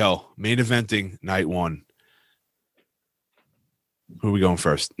versus Raquel, main eventing night one. Who are we going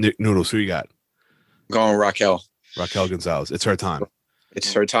first? Noodles, who you got? Going Raquel. Raquel Gonzalez. It's her time.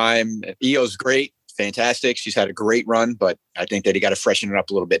 It's her time. Io's great. Fantastic. She's had a great run, but I think that he got to freshen it up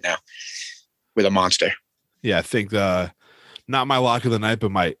a little bit now with a monster. Yeah, I think not my lock of the night,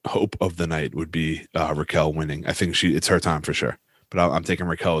 but my hope of the night would be Raquel winning. I think it's her time for sure. But I'm taking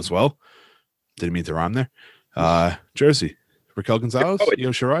Raquel as well. Didn't mean to rhyme there. Jersey, Raquel Gonzalez,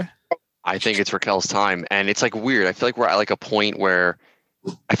 Io Shirai. I think it's Raquel's time, and it's like weird. I feel like we're at like a point where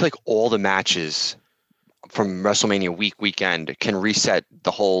I feel like all the matches from WrestleMania weekend can reset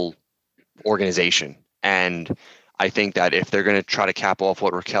the whole organization. And I think that if they're going to try to cap off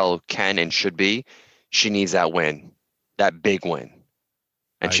what Raquel can and should be, she needs that win, that big win,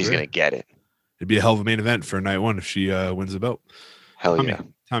 and she's going to get it. It'd be a hell of a main event for night one if she wins the belt. Hell yeah.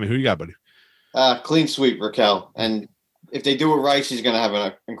 Tommy, who you got, buddy? Clean sweep, Raquel. And if they do it right, she's going to have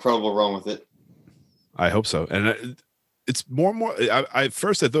an incredible run with it. I hope so. And it's more and more. At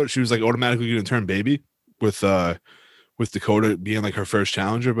first I thought she was like automatically going to turn baby with Dakota being like her first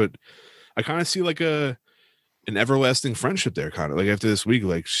challenger, but I kind of see like an everlasting friendship there, kind of like after this week.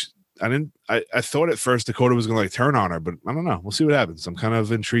 Like I thought at first Dakota was going to like turn on her, but I don't know. We'll see what happens. I'm kind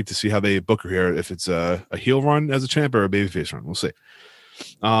of intrigued to see how they book her here. If it's a heel run as a champ or a babyface run, we'll see.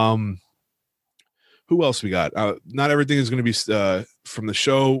 Who else we got? Not everything is going to be from the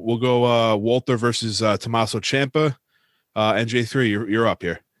show. We'll go Walter versus Tommaso Ciampa. NJ3, you're up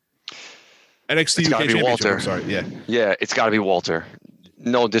here. NXT UK Championship. Walter. I'm sorry. Yeah, it's got to be Walter.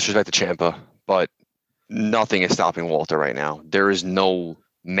 No disrespect to Ciampa, but nothing is stopping Walter right now. There is no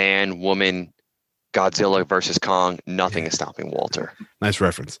man, woman, Godzilla versus Kong. Nothing is stopping Walter. Nice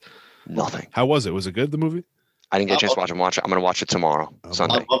reference. Nothing. How was it? Was it good, the movie? I didn't get a chance to watch it. I'm going to watch it tomorrow,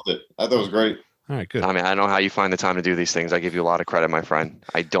 Sunday. I loved it. I thought it was great. All right, good. I mean, I don't know how you find the time to do these things. I give you a lot of credit, my friend.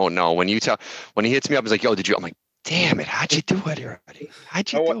 I don't know. When he hits me up, he's like, yo, did you? I'm like, damn it. How'd you do it already?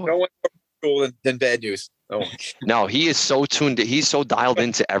 How'd you do it? No one more cool than bad news. No, he is so tuned. He's so dialed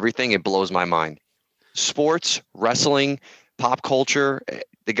into everything. It blows my mind. Sports, wrestling, pop culture.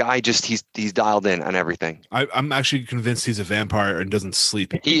 The guy he's dialed in on everything. I'm actually convinced he's a vampire and doesn't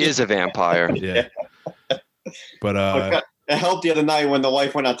sleep. He is a vampire. Yeah. But it helped the other night when the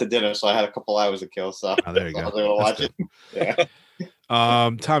wife went out to dinner, so I had a couple hours to kill. So there you go. I was able to watch it. Yeah.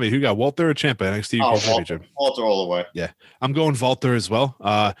 Tommy, who got Walter or Ciampa? NXT UK Championship. Walter all the way. Yeah, I'm going Walter as well.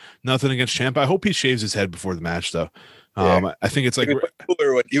 Nothing against Ciampa. I hope he shaves his head before the match, though. I think it's like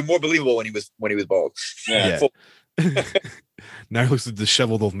you're more believable when he was bald. Yeah. Now he looks like a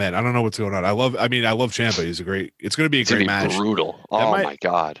disheveled old man. I don't know what's going on. I love Ciampa. It's going to be a great match. Brutal. My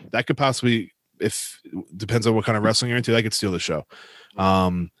God. That could possibly, if depends on what kind of wrestling you're into, that could steal the show.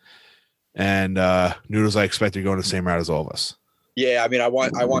 And Noodles, I expect you're going the same route as all of us. Yeah, I mean, I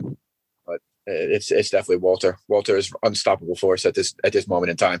want, but it's definitely Walter. Walter is unstoppable for us at this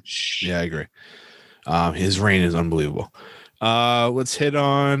moment in time. Yeah, I agree. His reign is unbelievable. Let's hit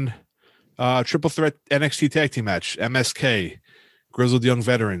on Triple threat NXT tag team match. MSK, Grizzled Young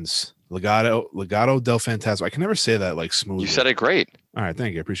Veterans, Legado del Fantasma. I can never say that like smoothly. You said it great. All right,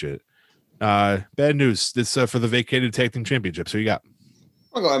 thank you. I appreciate it. Bad news. This for the vacated tag team championship. So you got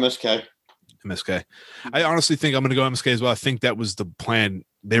I'll go MSK. MSK. I honestly think I'm going to go MSK as well. I think that was the plan.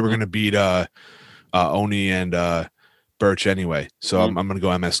 They were going to beat Oni and Birch anyway. So I'm going to go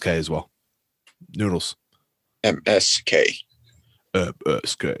MSK as well. Noodles. MSK.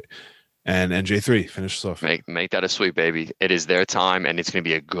 MSK. And NJ3 finish us off. Make that a sweep, baby. It is their time, and it's going to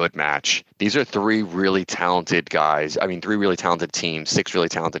be a good match. These are three really talented guys. I mean, three really talented teams, six really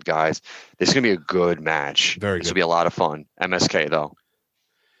talented guys. This is going to be a good match. Very good. This will be a lot of fun. MSK, though.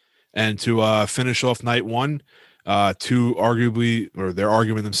 And to finish off night one, two arguably, or they're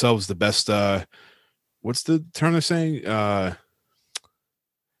arguing themselves, the best, what's the term they're saying?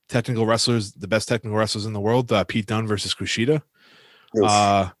 Technical wrestlers, the best technical wrestlers in the world, Pete Dunne versus Kushida.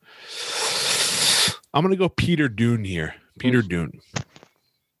 I'm going to go Peter Dune here. Peter Dune.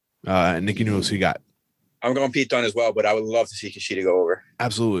 Nikki Noodles, who you got? I'm going Pete Dunne as well, but I would love to see Kushida go over.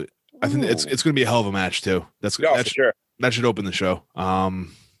 Absolutely. I think it's going to be a hell of a match, too. For sure. That should open the show.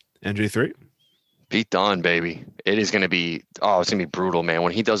 NJ3? Pete Dunne, baby. It is going to be, it's going to be brutal, man.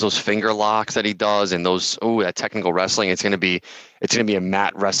 When he does those finger locks that he does and those, that technical wrestling, it's going to be a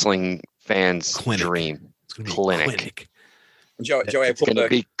mat wrestling fan's dream. It's going to be clinic. Joey, I pulled going to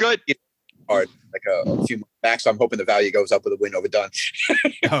be good. Hard, like a few months back, so I'm hoping the value goes up with a win over Dunne.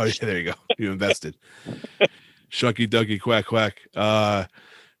 Oh, yeah, there you go. You invested. Shucky Ducky Quack Quack. Bad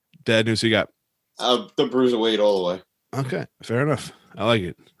news you got? The Bruiserweight all the way. Okay, fair enough. I like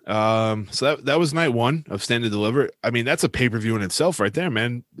it. So that was night one of Stand and Deliver. I mean, that's a pay-per-view in itself right there,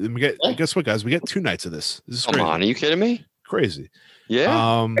 man. Guess what, guys? We get 2 nights of this. This is Come crazy. on, are you kidding me? Crazy.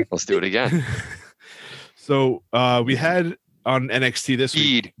 Yeah. Let's do it again. So we had on NXT this week.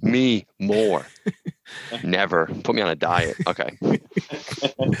 Feed me more. Never. Put me on a diet. Okay.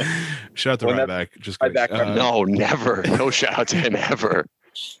 Shout out to Ryback. Just Ryback. No, never. No shout out to him ever.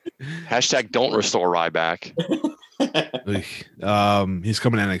 Hashtag don't restore Ryback. He's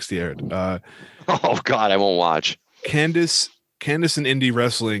coming to NXT, Aaron. Oh God, I won't watch. Candice and Indie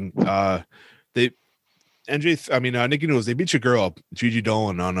Wrestling. Nikki Noodles, they beat your girl up, Gigi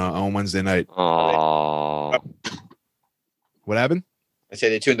Dolan, on Wednesday night. Oh, what happened? I say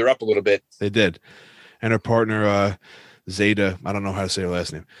they tuned her up a little bit. They did, and her partner Zeta. I don't know how to say her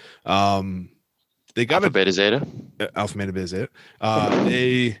last name. They got Alpha Beta Zeta. Alpha Beta Zeta.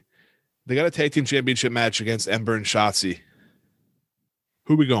 They got a tag team championship match against Ember and Shotzi.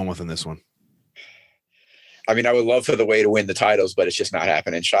 Who we going with in this one? I mean, I would love for the way to win the titles, but it's just not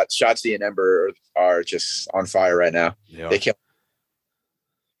happening. Shotzi and Ember are just on fire right now. They kill.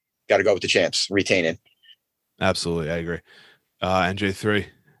 Got to go with the champs, retaining. Absolutely, I agree. NJ3.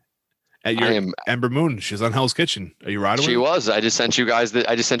 Ember Moon. She's on Hell's Kitchen. Are you riding? She was. I just sent you guys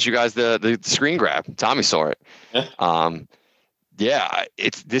the screen grab. Tommy saw it. Yeah,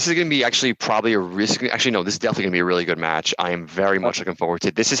 this is going to be actually probably a risk. Actually, no, this is definitely going to be a really good match. I am very much looking forward to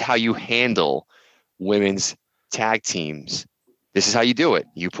it. This is how you handle women's tag teams. This is how you do it.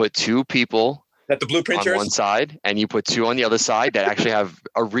 You put 2 people that the blueprint on one side, and you put 2 on the other side that actually have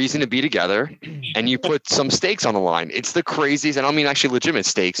a reason to be together, and you put some stakes on the line. It's the craziest, and I don't mean actually legitimate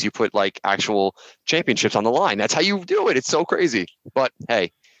stakes. You put like actual championships on the line. That's how you do it. It's so crazy. But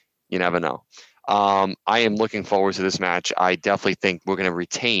hey, you never know. I am looking forward to this match. I definitely think we're going to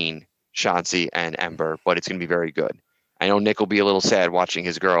retain Shotzi and Ember, but it's going to be very good. I know Nick will be a little sad watching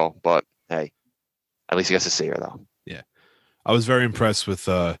his girl, but hey, at least he gets to see her though. Yeah, I was very impressed with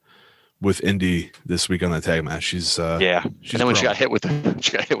Indy this week on the tag match. She's and then when she got hit with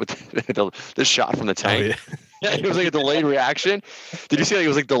the shot from the tank. Oh, yeah. It was like a delayed reaction. Did you see that? It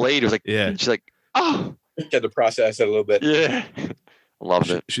was like delayed. It was like she's like, oh, had to process it a little bit. Yeah.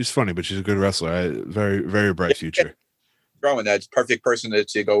 Loved it. She's funny, but she's a good wrestler. Very, very bright future. Growing, that's perfect person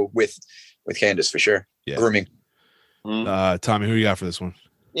to go with Candice for sure. Yeah. Grooming. Tommy, who you got for this one?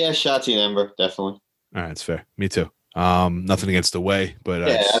 Yeah, Shotzi and Ember, definitely. All right, it's fair. Me too. Nothing against the way, but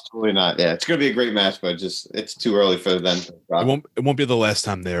absolutely not. Yeah, it's going to be a great match, but it's too early for them. It won't be the last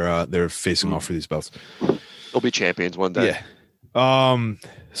time they're facing off for these belts. They'll be champions one day. Yeah.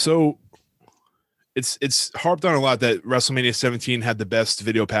 So. It's harped on a lot that WrestleMania 17 had the best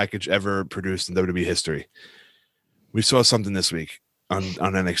video package ever produced in WWE history. We saw something this week on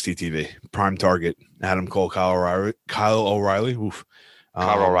NXT TV. Prime Target, Adam Cole, Kyle O'Reilly. Oof.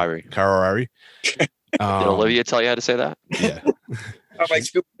 Kyle O'Reilly. Did Olivia tell you how to say that? Yeah. I'm like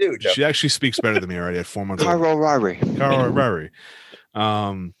Scooby-Doo, Joe. She actually speaks better than me already at 4 months old. Kyle O'Reilly.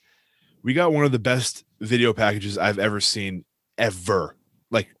 We got one of the best video packages I've ever seen ever.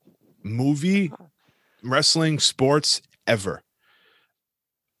 Like movie, wrestling, sports ever.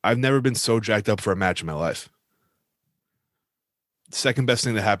 I've never been so jacked up for a match in my life. Second best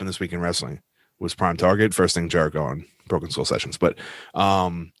thing that happened this week in wrestling was Prime Target. First thing, Jericho on Broken Skull Sessions. But I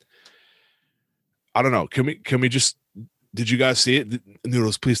don't know. Can we just? Did you guys see it?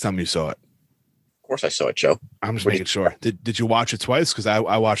 Noodles, please tell me you saw it. Of course, I saw it, Joe. I'm just making sure. Did you watch it twice? Because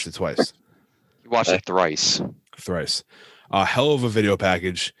I watched it twice. You watched it thrice. Thrice. Hell of a video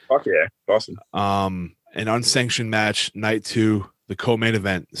package. Fuck yeah, awesome. An unsanctioned match, night 2, the co-main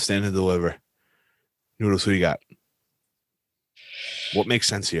event, Stand and Deliver. Noodles, who you got? What makes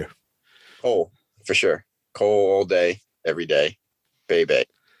sense here? Cole, for sure. Cole all day, every day, baby.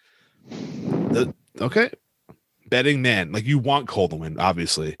 Okay. Betting man, like you want Cole to win,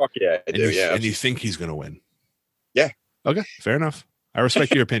 obviously. Fuck yeah, I do. Yeah, and you think he's gonna win. Yeah. Okay, fair enough. I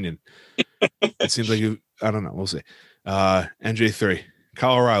respect your opinion. It seems like you. I don't know. We'll see. NJ3,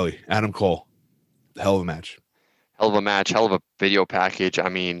 Kyle O'Reilly, Adam Cole. Hell of a match. Hell of a match. Hell of a video package. I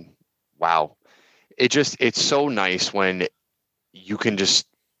mean, wow. It's so nice when you can just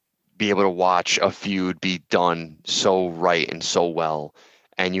be able to watch a feud be done so right and so well,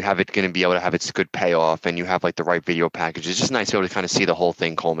 and you have it going to be able to have its good payoff, and you have like the right video package. It's just nice to be able to kind of see the whole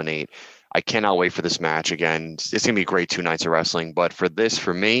thing culminate. I cannot wait for this match again. It's going to be great 2 nights of wrestling, but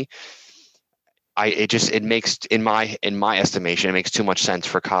for me, it makes in my estimation, it makes too much sense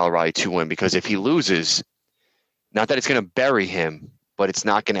for Kyle O'Reilly to win, because if he loses, not that it's going to bury him, but it's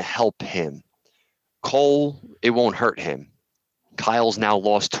not going to help him. Cole, it won't hurt him. Kyle's now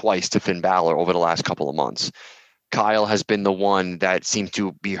lost twice to Finn Balor over the last couple of months. Kyle has been the one that seems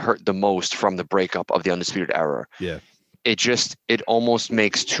to be hurt the most from the breakup of the Undisputed Era. Yeah. It almost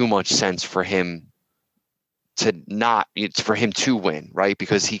makes too much sense for him to win, right?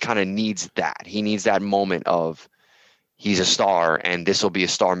 Because he kind of needs that. He needs that moment of he's a star, and this will be a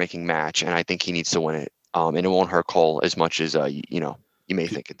star-making match, and I think he needs to win it. And it won't hurt Cole as much as you may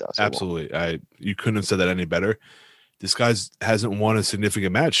think it does. Absolutely. You couldn't have said that any better. This guy hasn't won a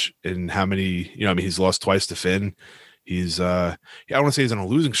significant match in how many, he's lost twice to Finn. He's I don't want to say he's on a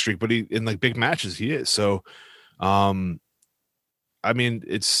losing streak, but in like big matches he is. So I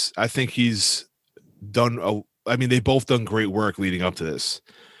think he's done they've both done great work leading up to this,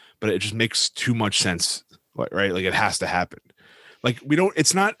 but it just makes too much sense, right? Like it has to happen. Like I don't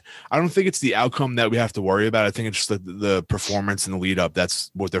think it's the outcome that we have to worry about. I think it's just the performance and the lead up.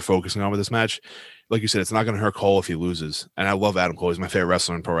 That's what they're focusing on with this match. Like you said, it's not going to hurt Cole if he loses. And I love Adam Cole. He's my favorite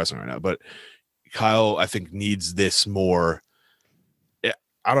wrestler in pro wrestling right now. But Kyle, I think, needs this more.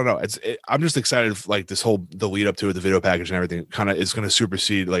 I don't know. I'm just excited. Like the lead up to it, the video package and everything kind of is going to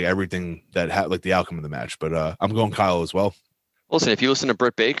supersede like everything that like the outcome of the match. But I'm going Kyle as well. Listen, if you listen to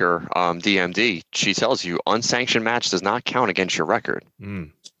Britt Baker, DMD, she tells you unsanctioned match does not count against your record.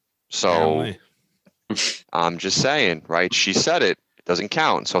 So I'm just saying, right? She said it. It doesn't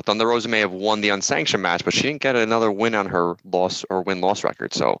count. So Thunder Rosa may have won the unsanctioned match, but she didn't get another win on her win-loss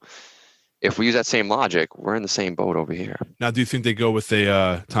record. So if we use that same logic, we're in the same boat over here. Now, do you think they go with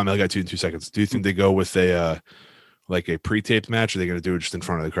a Tommy? I got you in 2 seconds. Do you think they go with a pre-taped match, or are they going to do it just in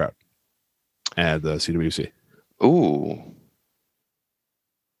front of the crowd at the CWC?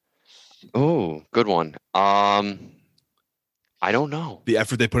 Ooh, good one. I don't know. The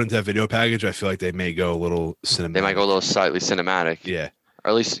effort they put into that video package, I feel like they may go a little cinematic. They might go a little slightly cinematic. Yeah.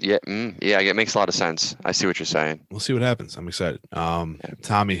 Or at least, it makes a lot of sense. I see what you're saying. We'll see what happens. I'm excited.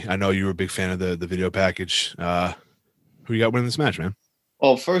 Tommy, I know you were a big fan of the video package. Who you got winning this match, man?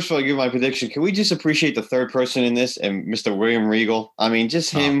 Well, first of all, I'll give my prediction. Can we just appreciate the third person in this and Mr. William Regal? I mean,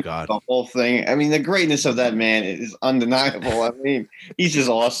 just him, the whole thing. I mean, the greatness of that man is undeniable. I mean, he's just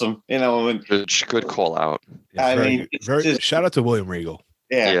awesome. Good call out. Yeah, shout out to William Regal.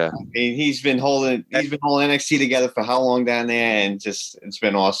 Yeah. I mean, he's been holding NXT together for how long down there, and just it's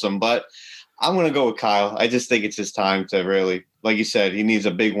been awesome. But I'm gonna go with Kyle. I just think it's his time to really, like you said, he needs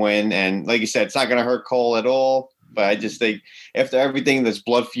a big win, and like you said, it's not gonna hurt Cole at all. But I just think after everything that's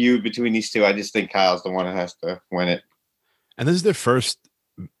blood feud between these two, I just think Kyle's the one that has to win it. And this is their first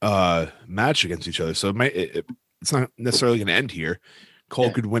match against each other, so it's not necessarily going to end here.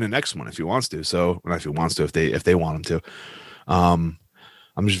 Cole could win the next one if he wants to. So, not if he wants to, if they want him to. I'm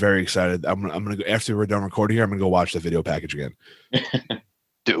just very excited. I'm gonna go after we're done recording here. I'm gonna go watch the video package again.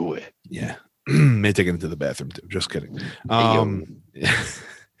 Do it. Yeah, may take it into the bathroom too. Just kidding. Jordan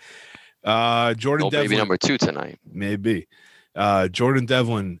Devlin, baby number 2 tonight. Maybe. Jordan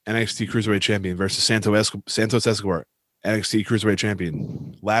Devlin, NXT Cruiserweight Champion versus Santos Escobar, NXT Cruiserweight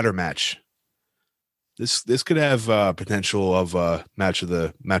Champion. Ladder match. This could have potential of match of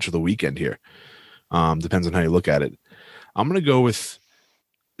the weekend here. Depends on how you look at it. I'm gonna go with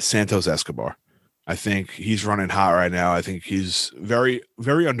Santos Escobar. I think he's running hot right now. I think he's very,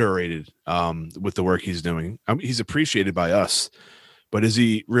 very underrated with the work he's doing. I mean, he's appreciated by us, but is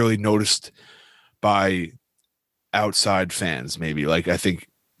he really noticed by outside fans? Maybe. Like, I think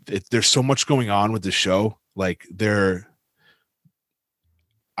there's so much going on with the show. Like, I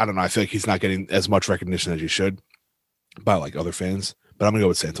don't know. I feel like he's not getting as much recognition as he should by like other fans. But I'm gonna go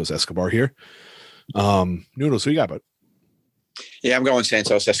with Santos Escobar here. Noodles, who you got, bud? Yeah, I'm going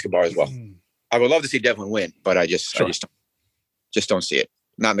Santos Escobar as well. I would love to see Devlin win, but I just don't see it.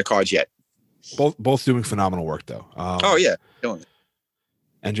 Not in the cards yet. Both doing phenomenal work though. Oh yeah, doing it.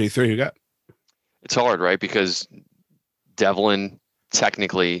 NJ3, who you got? It's hard, right? Because Devlin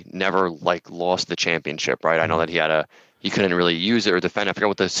technically never like lost the championship, right? I know that he couldn't really use it or defend. I forget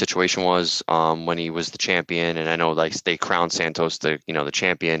what the situation was when he was the champion, and I know like they crowned Santos the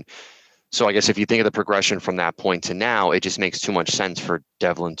champion. So I guess if you think of the progression from that point to now, it just makes too much sense for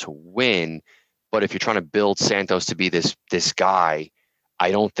Devlin to win. But if you're trying to build Santos to be this guy, I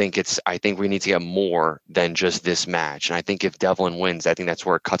think we need to get more than just this match. And I think if Devlin wins, I think that's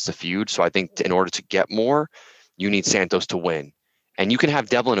where it cuts the feud. So I think in order to get more, you need Santos to win. And you can have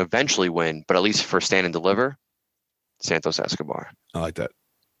Devlin eventually win, but at least for Stand and Deliver, Santos Escobar. I like that.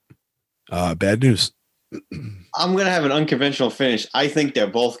 Bad news. I'm going to have an unconventional finish. I think they're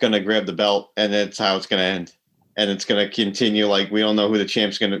both going to grab the belt, and that's how it's going to end. And it's going to continue like we don't know who the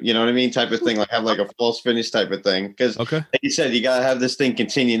champ's going to, you know what I mean? Type of thing, like have like a false finish type of thing. Because like you said, you got to have this thing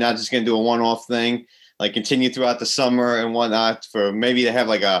continue, not just going to do a one-off thing, like continue throughout the summer and whatnot for maybe to have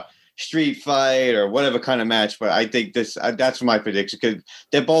like a street fight or whatever kind of match. But I think that's my prediction because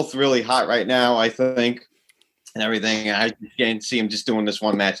they're both really hot right now, I think. And everything. I can't see him just doing this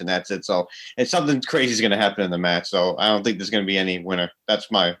one match and that's it. So it's something crazy is going to happen in the match. So I don't think there's going to be any winner.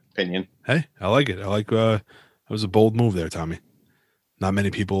 That's my opinion. Hey, I like it. I like that was a bold move there, Tommy. Not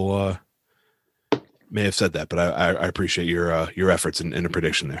many people may have said that, but I appreciate your efforts in a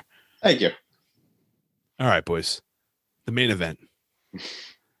prediction there. Thank you. All right, boys. The main event.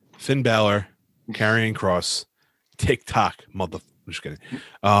 Finn Balor, Karrion Kross, TikTok, I'm just kidding.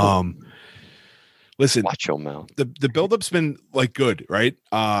 Listen, watch your mouth. The build-up's been like good, right?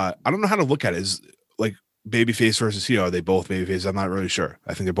 I don't know how to look at it. Is like babyface versus heel. Are they both babyface? I'm not really sure.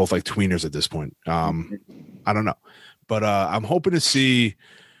 I think they're both like tweeners at this point. I don't know, but I'm hoping to see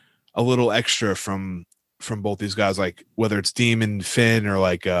a little extra from both these guys. Like whether it's Demon Finn or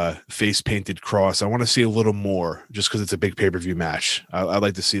like face painted Cross. I want to see a little more just because it's a big pay-per-view match. I'd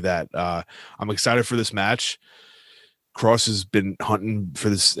like to see that. I'm excited for this match. Cross has been hunting for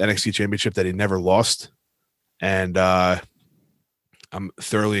this NXT championship that he never lost. And I'm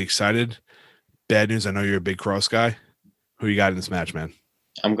thoroughly excited. Bad news. I know you're a big Cross guy. Who you got in this match, man?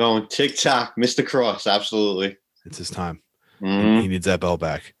 I'm going TikTok, Mr. Cross. Absolutely. It's his time. Mm-hmm. He needs that belt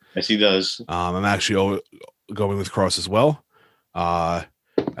back. Yes, he does. I'm actually going with Cross as well. I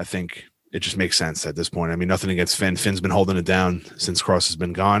think it just makes sense at this point. I mean, nothing against Finn. Finn's been holding it down since Cross has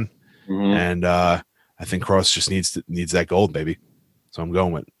been gone. Mm-hmm. And I think Cross just needs that gold, baby. So I'm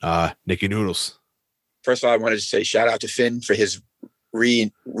going with Nikki Noodles. First of all, I wanted to say shout out to Finn for his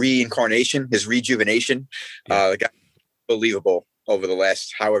reincarnation, his rejuvenation. The guy, unbelievable over the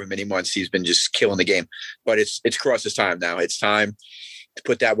last however many months. He's been just killing the game. But it's Cross's time now. It's time to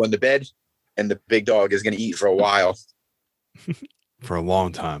put that one to bed, and the big dog is going to eat for a while. For a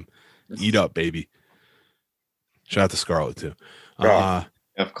long time. Eat up, baby. Shout out to Scarlett, too.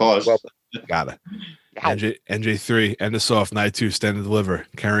 Of course. Well, got it. NJ3, end us off. Night 2, Stand and Deliver.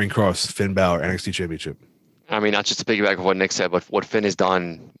 Karrion Kross, Finn Balor, NXT Championship. I mean, not just to piggyback of what Nick said, but what Finn has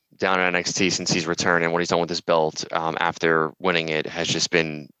done down at NXT since he's returned and what he's done with this belt after winning it has just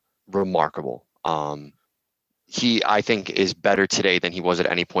been remarkable. He, I think, is better today than he was at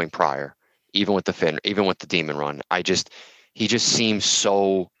any point prior, even with the Finn, even with the Demon run. He just seems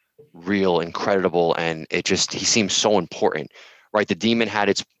so real and credible, and he seems so important. Right, the Demon had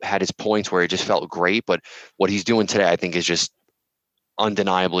its points where it just felt great, but what he's doing today, I think, is just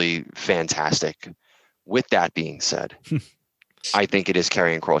undeniably fantastic. With that being said, I think it is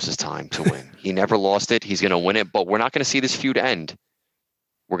Karrion Kross's time to win. He never lost it. He's going to win it, but we're not going to see this feud end.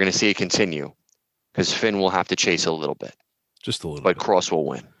 We're going to see it continue because Finn will have to chase a little bit, just a little. But Kross will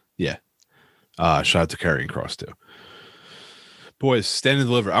win. Yeah. Shout out to Karrion Kross too. Boys, Stand and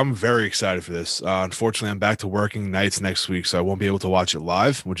Deliver. I'm very excited for this. Unfortunately, I'm back to working nights next week, so I won't be able to watch it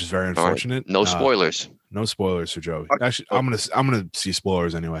live, which is very unfortunate. Right. No spoilers. No spoilers for Joey. Actually, I'm gonna see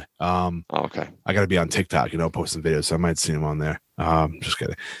spoilers anyway. Okay. I gotta be on TikTok, posting videos, so I might see him on there. Just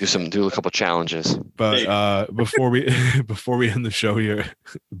kidding. Do a couple challenges. But before we end the show here,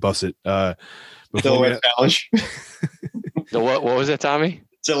 bust it. Challenge. What was that, Tommy?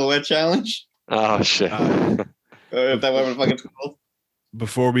 Silhouette challenge. Oh shit. If that were fucking called.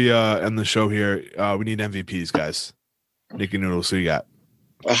 Before we end the show here, we need MVPs, guys. Nicky Noodles, who you got?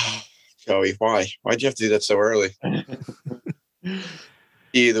 Oh, Joey, why? Why'd you have to do that so early?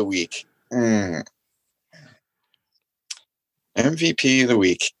 MVP of the week. MVP of the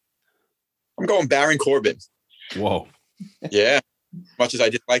week. I'm going Baron Corbin. Whoa. Yeah. Much as I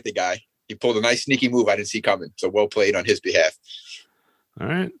didn't like the guy, he pulled a nice sneaky move I didn't see coming. So well played on his behalf. All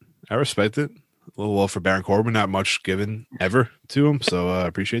right. I respect it. A little low for Baron Corbin. Not much given ever to him. So I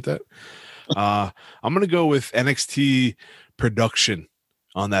appreciate that. I'm going to go with NXT production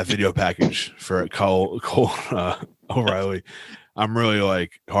on that video package for Cole O'Reilly. I'm really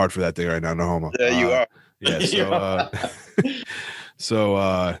like hard for that thing right now. No homo. Yeah, you are. Yeah.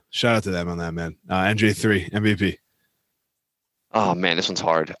 So shout out to them on that, man. NJ3 MVP. Oh man, this one's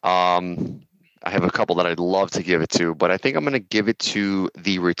hard. I have a couple that I'd love to give it to, but I think I'm going to give it to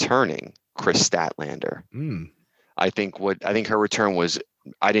the returning Chris Statlander. I think her return was.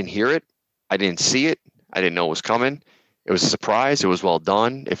 I didn't hear it. I didn't see it. I didn't know it was coming. It was a surprise. It was well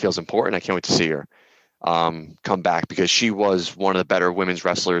done. It feels important. I can't wait to see her come back because she was one of the better women's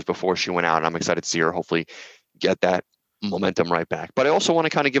wrestlers before she went out. And I'm excited to see her hopefully get that momentum right back. But I also want to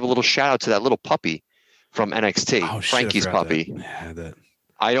kind of give a little shout out to that little puppy from NXT, Frankie's puppy.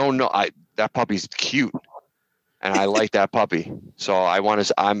 I don't know. That puppy's cute, and I like that puppy. So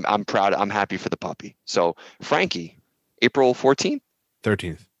I'm proud. I'm happy for the puppy. So Frankie, April 14th,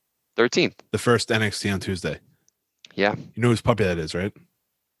 13th, the first NXT on Tuesday. Yeah, you know whose puppy that is, right?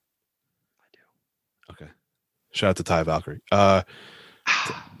 I do. Okay. Shout out to Ty Valkyrie.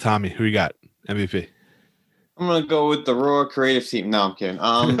 Tommy, who you got? MVP. I'm gonna go with the Raw creative team. No, I'm kidding.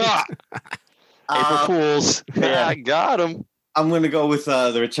 April Fools. Yeah, I got him. I'm gonna go with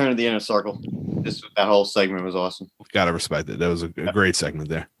the Return of the Inner Circle. That whole segment was awesome. Gotta respect it. That was a great segment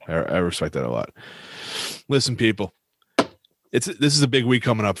there. I respect that a lot. Listen, people, this is a big week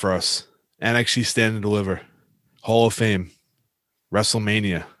coming up for us. NXT Stand and Deliver, Hall of Fame,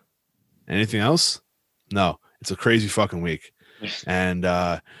 WrestleMania. Anything else? No, it's a crazy fucking week. And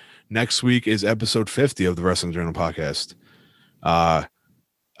next week is episode 50 of the Wrestling Journal podcast. I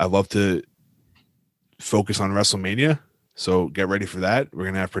love to focus on WrestleMania, so get ready for that. We're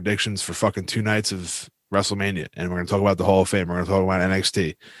gonna have predictions for fucking 2 nights of WrestleMania, and we're gonna talk about the Hall of Fame. We're gonna talk about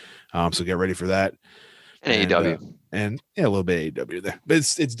NXT. So get ready for that. And AEW. And yeah, a little bit of AEW there, but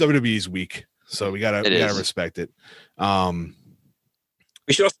it's WWE's week, so we gotta respect it. We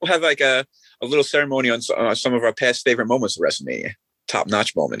should also have like a little ceremony on some of our past favorite moments of WrestleMania, top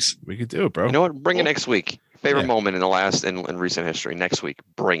notch moments. We could do it, bro. You know what? Bring it next week. Favorite moment in recent history. Next week,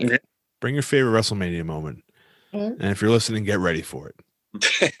 bring it. Bring your favorite WrestleMania moment, and if you're listening, get ready for it.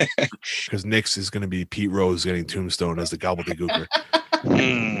 Because Nick's is going to be Pete Rose getting tombstone as the gobbledygooker.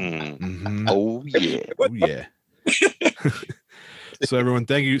 Oh yeah. Oh yeah. So everyone,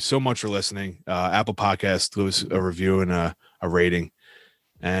 thank you so much for listening. Apple Podcast, leave us a review and a rating.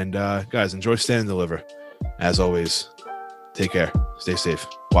 And guys, enjoy Stand and Deliver. As always, take care, stay safe,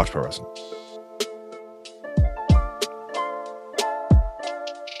 watch pro wrestling.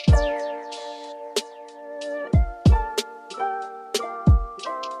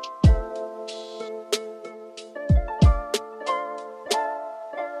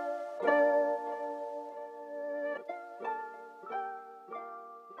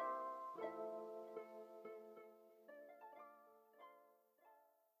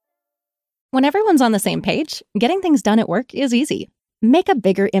 When everyone's on the same page, getting things done at work is easy. Make a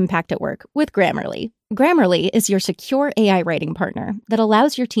bigger impact at work with Grammarly. Grammarly is your secure AI writing partner that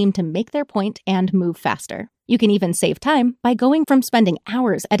allows your team to make their point and move faster. You can even save time by going from spending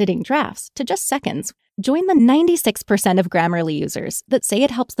hours editing drafts to just seconds. Join the 96% of Grammarly users that say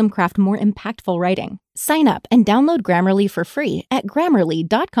it helps them craft more impactful writing. Sign up and download Grammarly for free at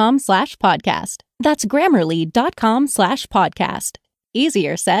grammarly.com/podcast. That's grammarly.com/podcast.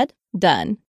 Easier said, done.